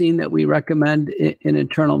vaccine that we recommend in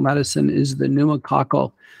internal medicine is the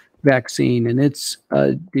pneumococcal vaccine, and it's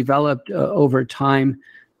developed over time.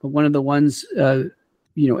 But one of the ones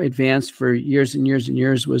advanced for years and years and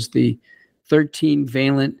years was the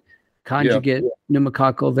 13-valent conjugate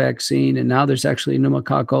pneumococcal vaccine, and now there's actually a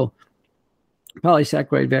pneumococcal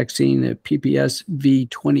polysaccharide vaccine, the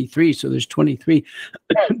PPSV23. So there's 23,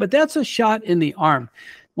 but that's a shot in the arm.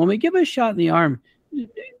 When we give a shot in the arm,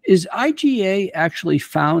 is IgA actually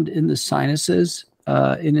found in the sinuses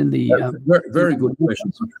and in the? Very good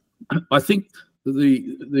question. I think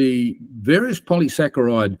the various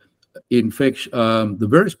polysaccharide infection, the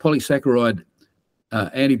various polysaccharide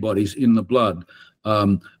antibodies in the blood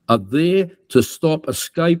are there to stop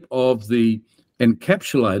escape of the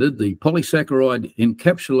polysaccharide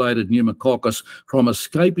encapsulated pneumococcus from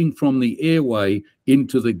escaping from the airway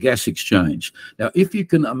into the gas exchange. Now, if you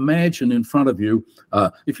can imagine in front of you,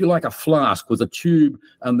 if you like a flask with a tube,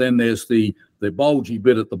 and then there's the bulgy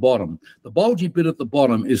bit at the bottom. The bulgy bit at the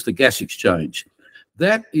bottom is the gas exchange.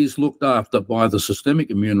 That is looked after by the systemic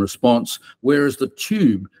immune response, whereas the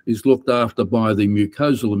tube is looked after by the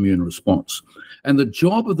mucosal immune response. And the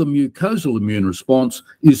job of the mucosal immune response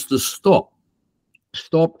is to stop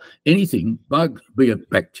anything, bug, be it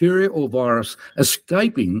bacteria or virus,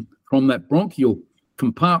 escaping from that bronchial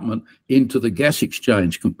compartment into the gas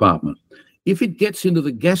exchange compartment. If it gets into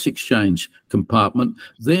the gas exchange compartment,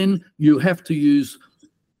 then you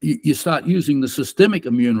start using the systemic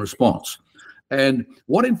immune response. And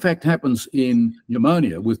what in fact happens in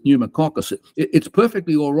pneumonia with pneumococcus, it's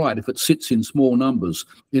perfectly all right if it sits in small numbers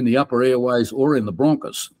in the upper airways or in the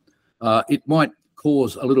bronchus. It might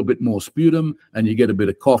cause a little bit more sputum, and you get a bit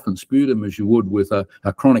of cough and sputum as you would with a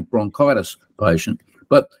chronic bronchitis patient.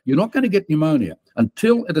 But you're not going to get pneumonia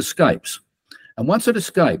until it escapes. And once it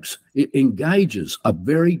escapes, it engages a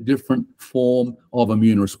very different form of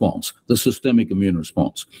immune response, the systemic immune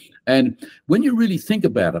response. And when you really think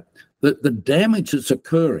about it, the damage that's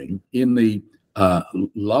occurring in the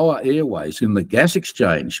lower airways, in the gas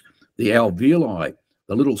exchange, the alveoli,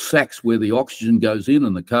 the little sacs where the oxygen goes in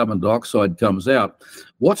and the carbon dioxide comes out,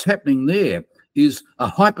 what's happening there is a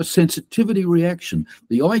hypersensitivity reaction.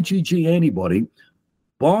 The IgG antibody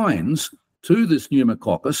binds to this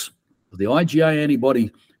pneumococcus. The IgA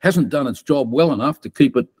antibody hasn't done its job well enough to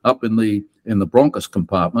keep it up in the bronchus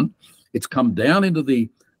compartment. It's come down into the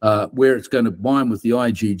where it's going to bind with the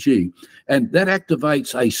IgG, and that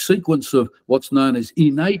activates a sequence of what's known as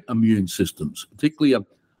innate immune systems, particularly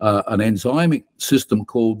an enzymic system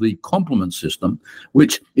called the complement system,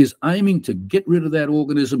 which is aiming to get rid of that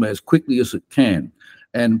organism as quickly as it can.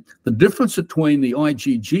 And the difference between the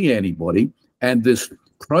IgG antibody and this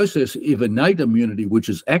process of innate immunity, which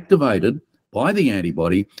is activated by the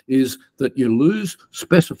antibody, is that you lose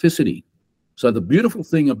specificity. So the beautiful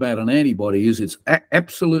thing about an antibody is it's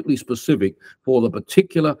absolutely specific for the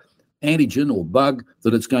particular antigen or bug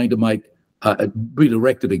that it's going to be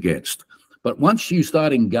directed against. But once you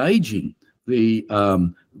start engaging the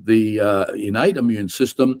innate immune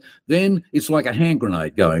system, then it's like a hand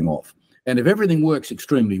grenade going off. And if everything works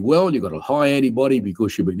extremely well, you've got a high antibody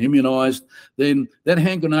because you've been immunized, then that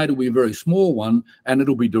hand grenade will be a very small one, and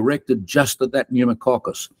it'll be directed just at that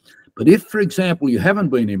pneumococcus. But if, for example, you haven't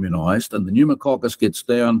been immunized and the pneumococcus gets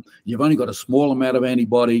down, you've only got a small amount of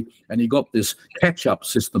antibody, and you've got this catch-up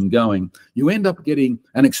system going, you end up getting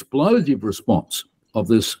an explosive response of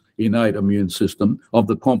this innate immune system, of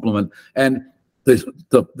the complement. And the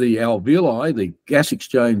alveoli, the gas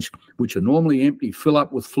exchange, which are normally empty, fill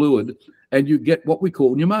up with fluid, and you get what we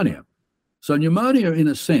call pneumonia. So pneumonia, in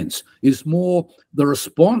a sense, is more the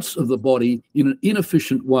response of the body in an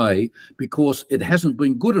inefficient way because it hasn't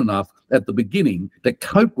been good enough at the beginning to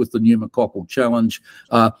cope with the pneumococcal challenge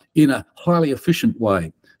in a highly efficient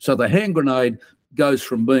way. So the hand grenade goes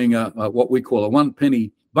from being what we call a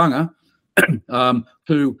one-penny bunger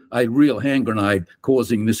to a real hand grenade,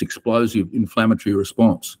 causing this explosive inflammatory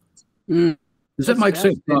response. Mm. Does that make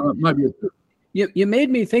sense? Maybe. You made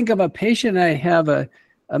me think of a patient I have, a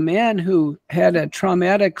man who had a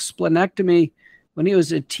traumatic splenectomy when he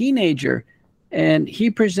was a teenager, and he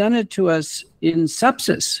presented to us in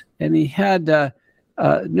sepsis, and he had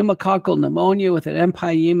pneumococcal pneumonia with an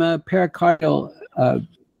empyema, pericardial,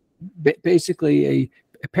 basically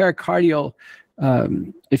a pericardial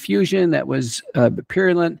effusion that was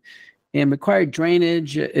purulent and required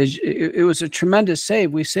drainage. It was a tremendous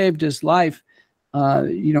save. We saved his life.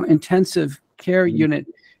 Intensive care unit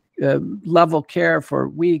level care for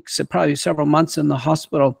weeks, probably several months in the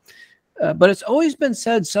hospital. But it's always been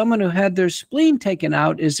said someone who had their spleen taken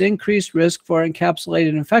out is increased risk for encapsulated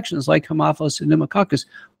infections like Haemophilus and pneumococcus.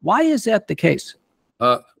 Why is that the case?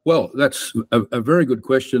 Well, that's a very good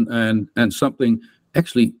question, and something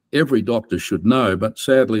actually every doctor should know, but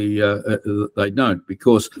sadly they don't,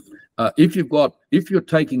 because if you're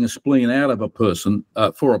taking a spleen out of a person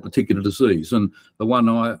for a particular disease, and the one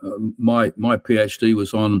my PhD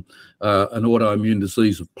was on an autoimmune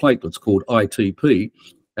disease of platelets called ITP,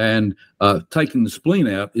 and taking the spleen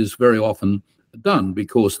out is very often done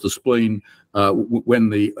because the spleen, when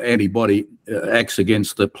the antibody acts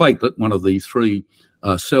against the platelet, one of the three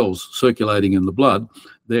cells circulating in the blood,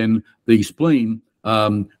 then the spleen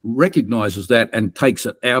recognizes that and takes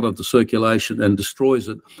it out of the circulation and destroys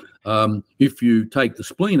it. If you take the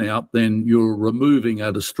spleen out, then you're removing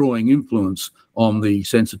a destroying influence on the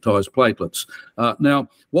sensitized platelets. Now,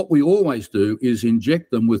 what we always do is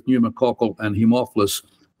inject them with pneumococcal and Haemophilus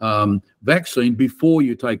vaccine before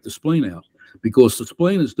you take the spleen out, because the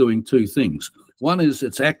spleen is doing two things. One is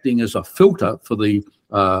it's acting as a filter for the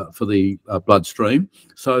bloodstream,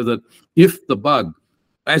 so that if the bug,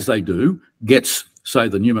 as they do, gets, say,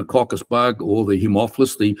 the pneumococcus bug or the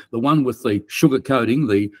Haemophilus, the one with the sugar coating,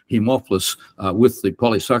 the Haemophilus with the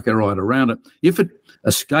polysaccharide around it, if it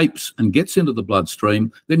escapes and gets into the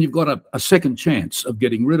bloodstream, then you've got a second chance of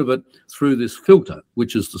getting rid of it through this filter,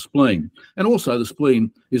 which is the spleen. And also the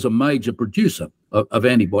spleen is a major producer of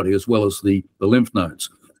antibody as well as the lymph nodes.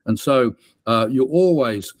 And so you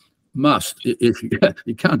always must, if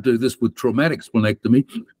you can't do this with traumatic splenectomy,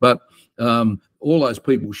 but all those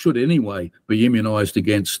people should anyway be immunised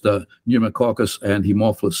against pneumococcus and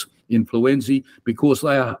Haemophilus influenzae, because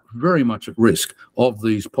they are very much at risk of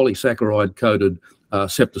these polysaccharide-coated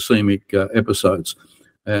septicemic episodes.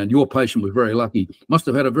 And your patient was very lucky. Must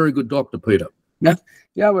have had a very good doctor, Peter.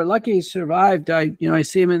 Yeah, we're lucky he survived. I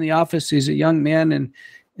see him in the office. He's a young man,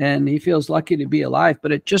 and he feels lucky to be alive.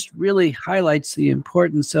 But it just really highlights the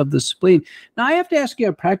importance of the spleen. Now, I have to ask you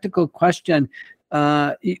a practical question.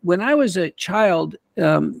 When I was a child,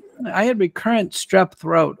 I had recurrent strep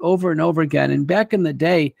throat over and over again. And back in the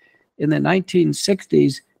day, in the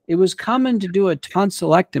 1960s, it was common to do a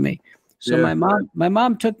tonsillectomy. So my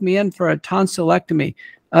mom took me in for a tonsillectomy.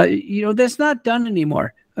 That's not done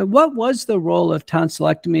anymore. What was the role of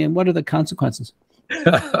tonsillectomy, and what are the consequences?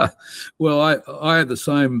 Well, I had the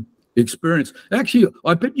same experience. Actually,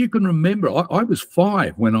 I bet you can remember, I was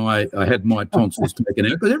 5 when I had my tonsils taken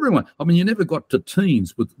out, because everyone, you never got to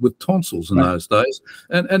teens with tonsils in those days.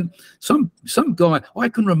 And some guy, I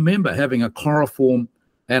can remember having a chloroform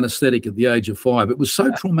anesthetic at the age of 5. It was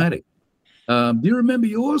so traumatic. Do you remember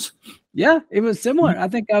yours? Yeah, it was similar. I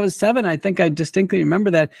think I was 7. I think I distinctly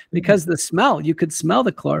remember that because the smell, you could smell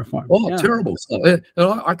the chloroform. Oh, yeah. Terrible.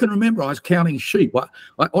 I can remember I was counting sheep.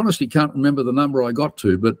 I honestly can't remember the number I got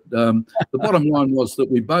to, but the bottom line was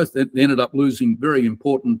that we both ended up losing very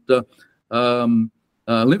important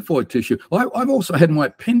lymphoid tissue. I've also had my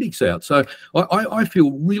appendix out, so I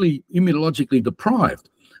feel really immunologically deprived.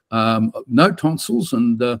 No tonsils,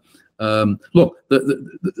 and look,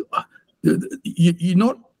 you're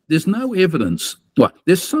not. There's no evidence. Well,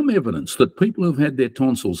 there's some evidence that people who've had their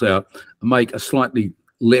tonsils out make a slightly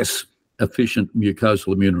less efficient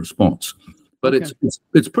mucosal immune response, but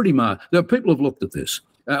it's pretty marked. People have looked at this,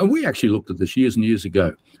 and we actually looked at this years and years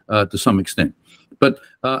ago to some extent, but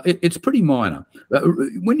it's pretty minor.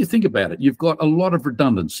 When you think about it, you've got a lot of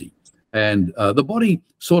redundancy. And the body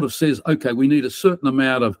sort of says, okay, we need a certain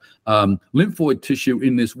amount of lymphoid tissue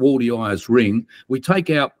in this Waldeeyer's ring. We take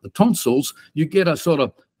out the tonsils, you get a sort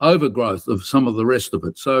of overgrowth of some of the rest of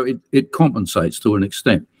it. So it compensates to an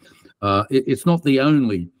extent. It's not the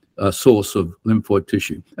only source of lymphoid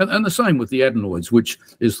tissue. And the same with the adenoids, which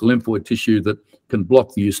is the lymphoid tissue that can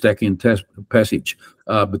block the Eustachian passage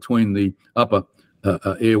between the upper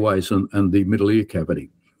airways and the middle ear cavity.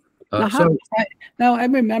 Now, I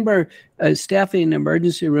remember staffing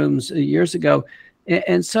emergency rooms years ago,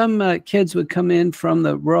 and some kids would come in from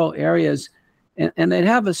the rural areas, and they'd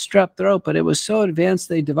have a strep throat, but it was so advanced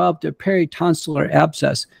they developed a peritonsillar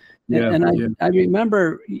abscess. I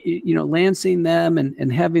remember, lancing them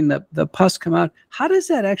and having the pus come out. How does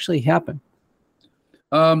that actually happen?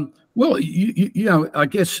 Well, I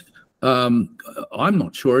guess I'm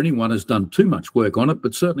not sure anyone has done too much work on it,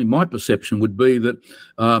 but certainly my perception would be that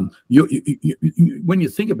when you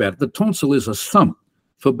think about it, the tonsil is a sump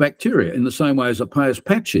for bacteria in the same way as a Peyer's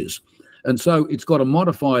patch is. And so it's got a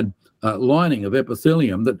modified lining of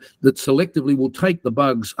epithelium that selectively will take the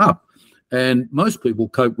bugs up. And most people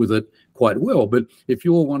cope with it quite well. But if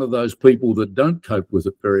you're one of those people that don't cope with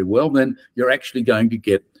it very well, then you're actually going to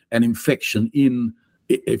get an infection in,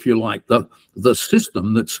 if you like, the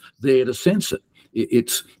system that's there to sense it.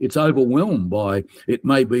 It's overwhelmed by, it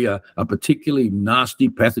may be a particularly nasty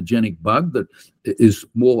pathogenic bug that is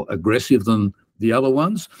more aggressive than the other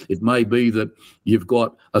ones. It may be that you've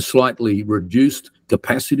got a slightly reduced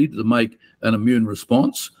capacity to make an immune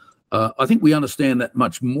response. I think we understand that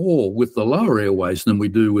much more with the lower airways than we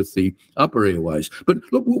do with the upper airways. But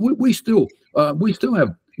look, we still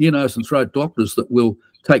have ear, nose, and throat doctors that will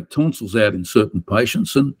take tonsils out in certain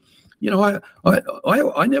patients, and I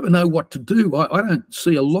never know what to do. I don't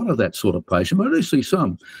see a lot of that sort of patient, but I do see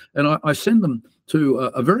some, and I send them to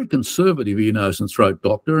a very conservative ear, nose, and throat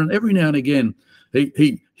doctor, and every now and again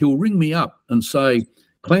he'll ring me up and say,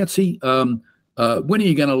 Clancy, when are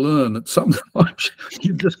you going to learn that sometimes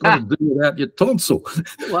you've just got to do without your tonsil?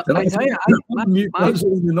 Well, and I tell you, I'm a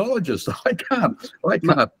immunologist. I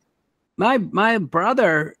can't. My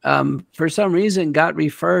brother, for some reason, got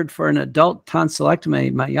referred for an adult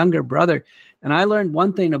tonsillectomy, my younger brother. And I learned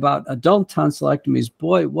one thing about adult tonsillectomies.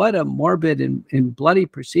 Boy, what a morbid and bloody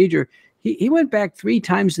procedure. He went back 3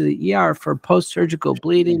 times to the ER for post-surgical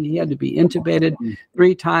bleeding. He had to be intubated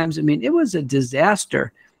 3 times. I mean, it was a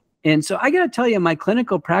disaster. And so I got to tell you, in my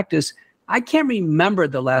clinical practice, I can't remember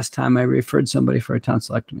the last time I referred somebody for a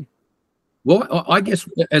tonsillectomy. Well, I guess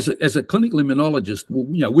as a clinical immunologist,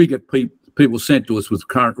 we get people sent to us with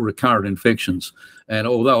recurrent infections. And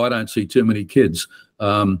although I don't see too many kids,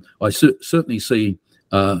 I certainly see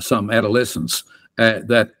some adolescents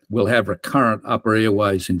that will have recurrent upper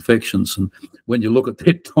airways infections. And when you look at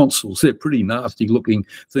their tonsils, they're pretty nasty looking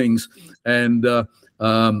things. And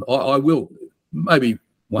I will maybe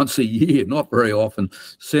once a year, not very often,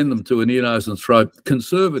 send them to an ear, nose, and throat,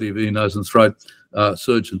 conservative ear, nose, and throat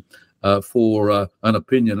surgeon for an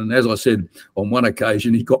opinion. And as I said, on one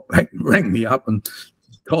occasion, he got back and rang me up and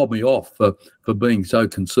told me off for being so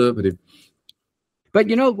conservative. But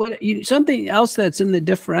you know what? Something else that's in the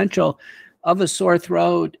differential of a sore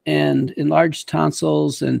throat and enlarged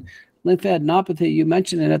tonsils and lymphadenopathy, you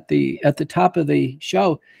mentioned it at the top of the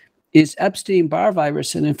show, is Epstein-Barr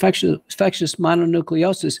virus and infectious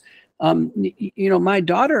mononucleosis. My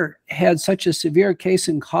daughter had such a severe case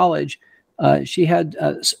in college. She had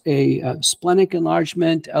a splenic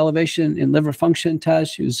enlargement, elevation in liver function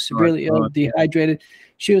test. She was severely ill, dehydrated.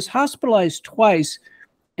 She was hospitalized twice.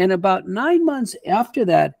 And about 9 months after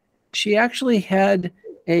that, she actually had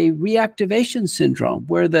a reactivation syndrome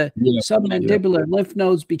where the submandibular lymph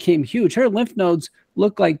nodes became huge. Her lymph nodes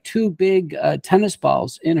looked like 2 big tennis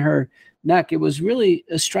balls in her neck. It was really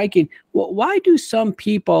striking. Well, why do some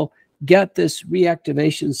people get this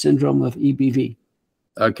reactivation syndrome of EBV?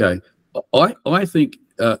 Okay. I think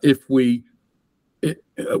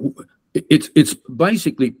it's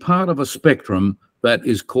basically part of a spectrum that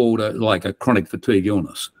is called like a chronic fatigue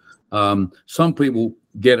illness. Some people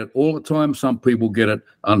get it all the time. Some people get it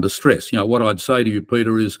under stress. What I'd say to you,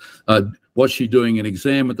 Peter, is was she doing an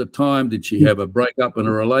exam at the time? Did she have a breakup in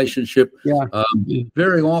a relationship?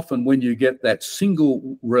 Very often when you get that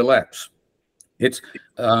single relapse, it's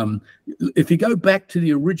if you go back to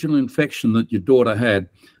the original infection that your daughter had,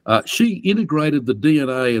 she integrated the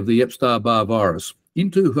DNA of the Epstein-Barr virus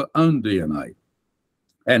into her own DNA.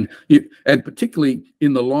 And particularly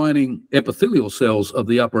in the lining epithelial cells of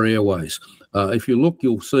the upper airways. If you look,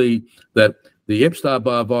 you'll see that the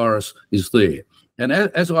Epstein-Barr virus is there. And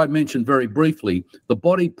as I mentioned very briefly, the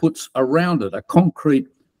body puts around it a concrete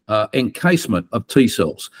encasement of T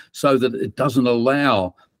cells so that it doesn't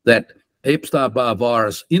allow that Epstein-Barr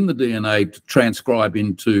virus in the DNA to transcribe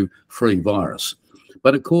into free virus.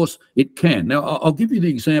 But of course, it can. Now, I'll give you the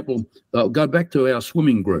example. I'll go back to our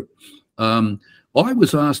swimming group. I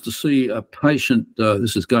was asked to see a patient,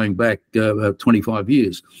 this is going back 25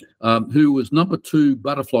 years, who was number 2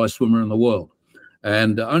 butterfly swimmer in the world.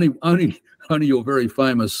 And only your very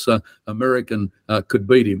famous American could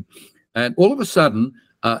beat him. And all of a sudden,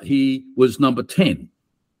 he was number 10.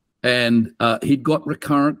 And he'd got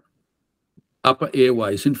recurrent upper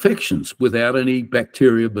airways infections without any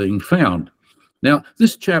bacteria being found. Now,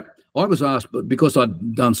 this chap, I was asked, but because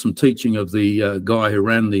I'd done some teaching of the guy who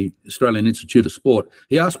ran the Australian Institute of Sport,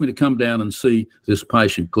 he asked me to come down and see this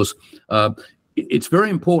patient because it's very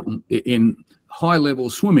important in high-level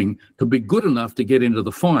swimming to be good enough to get into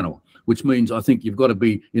the final, which means I think you've got to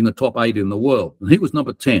be in the top 8 in the world. And he was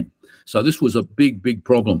number 10. So this was a big, big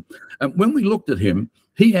problem. And when we looked at him,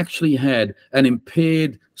 he actually had an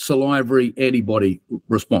impaired salivary antibody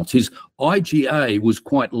response. His IgA was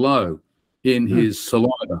quite low in his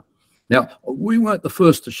saliva. Now, we weren't the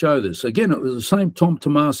first to show this. Again, it was the same Tom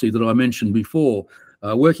Tomasi that I mentioned before,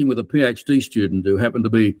 working with a PhD student who happened to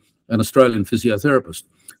be an Australian physiotherapist,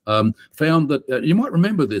 found that, you might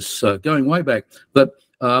remember this going way back, that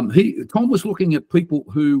Tom was looking at people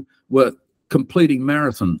who were completing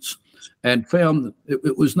marathons and found that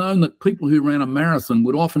it was known that people who ran a marathon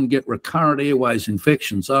would often get recurrent airways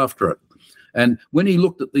infections after it. And when he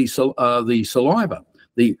looked at the saliva,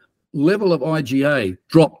 the level of IgA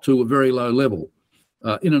dropped to a very low level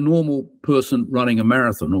in a normal person running a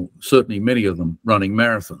marathon, or certainly many of them running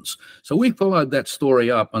marathons. So we followed that story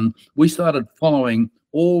up, and we started following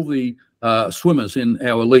all the swimmers in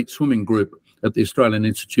our elite swimming group at the Australian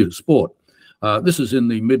Institute of Sport. This is in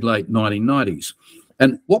the mid-late 1990s.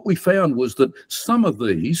 And what we found was that some of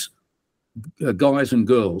these guys and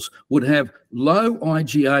girls would have low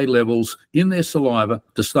IgA levels in their saliva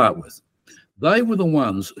to start with. They were the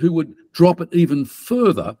ones who would drop it even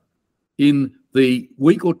further in the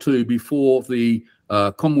week or two before the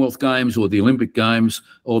Commonwealth Games or the Olympic Games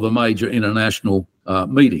or the major international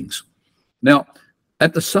meetings. Now,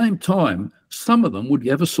 at the same time, some of them would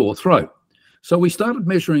have a sore throat. So we started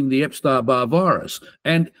measuring the Epstein-Barr virus,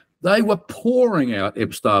 and they were pouring out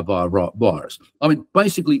Epstein-Barr virus. I mean,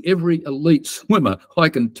 basically every elite swimmer, I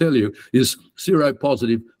can tell you, is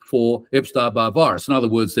seropositive for Epstein-Barr virus. In other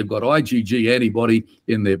words, they've got IgG antibody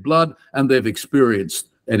in their blood and they've experienced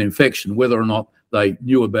an infection, whether or not they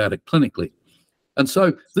knew about it clinically. And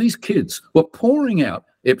so these kids were pouring out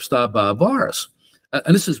Epstein-Barr virus.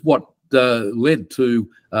 And this is what led to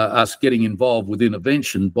us getting involved with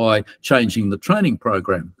intervention by changing the training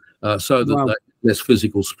program so that they had less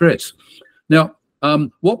physical stress. Now,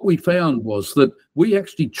 what we found was that we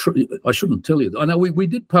actually, I shouldn't tell you, I know we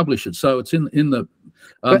did publish it, so it's in the,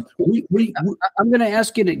 I'm going to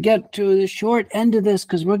ask you to get to the short end of this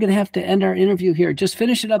because we're going to have to end our interview here. Just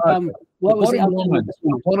finish it up.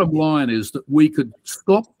 The bottom line is that we could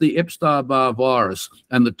stop the Epstein-Barr virus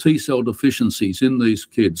and the T-cell deficiencies in these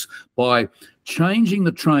kids by changing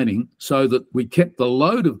the training so that we kept the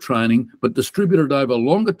load of training but distributed over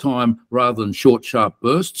longer time rather than short, sharp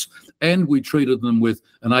bursts. And we treated them with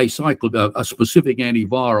an a specific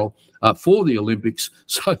antiviral for the Olympics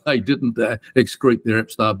so they didn't excrete their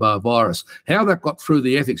Epstein-Barr virus. How that got through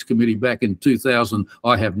the ethics committee back in 2000,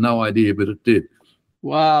 I have no idea, but it did.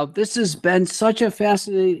 Wow, this has been such a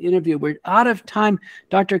fascinating interview. We're out of time,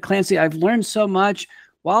 Dr. Clancy. I've learned so much.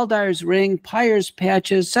 Wildeyer's ring, Peyer's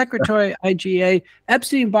patches, secretory IgA,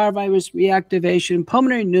 Epstein-Barr virus reactivation,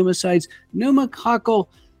 pulmonary pneumocystis, pneumococcal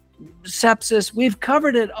sepsis. We've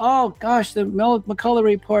covered it all. Gosh, the McCullough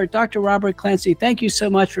Report. Dr. Robert Clancy, thank you so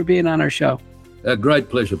much for being on our show. A great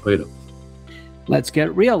pleasure, Peter. Let's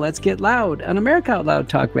get real. Let's get loud on America Out Loud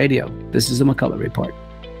Talk Radio. This is the McCullough Report.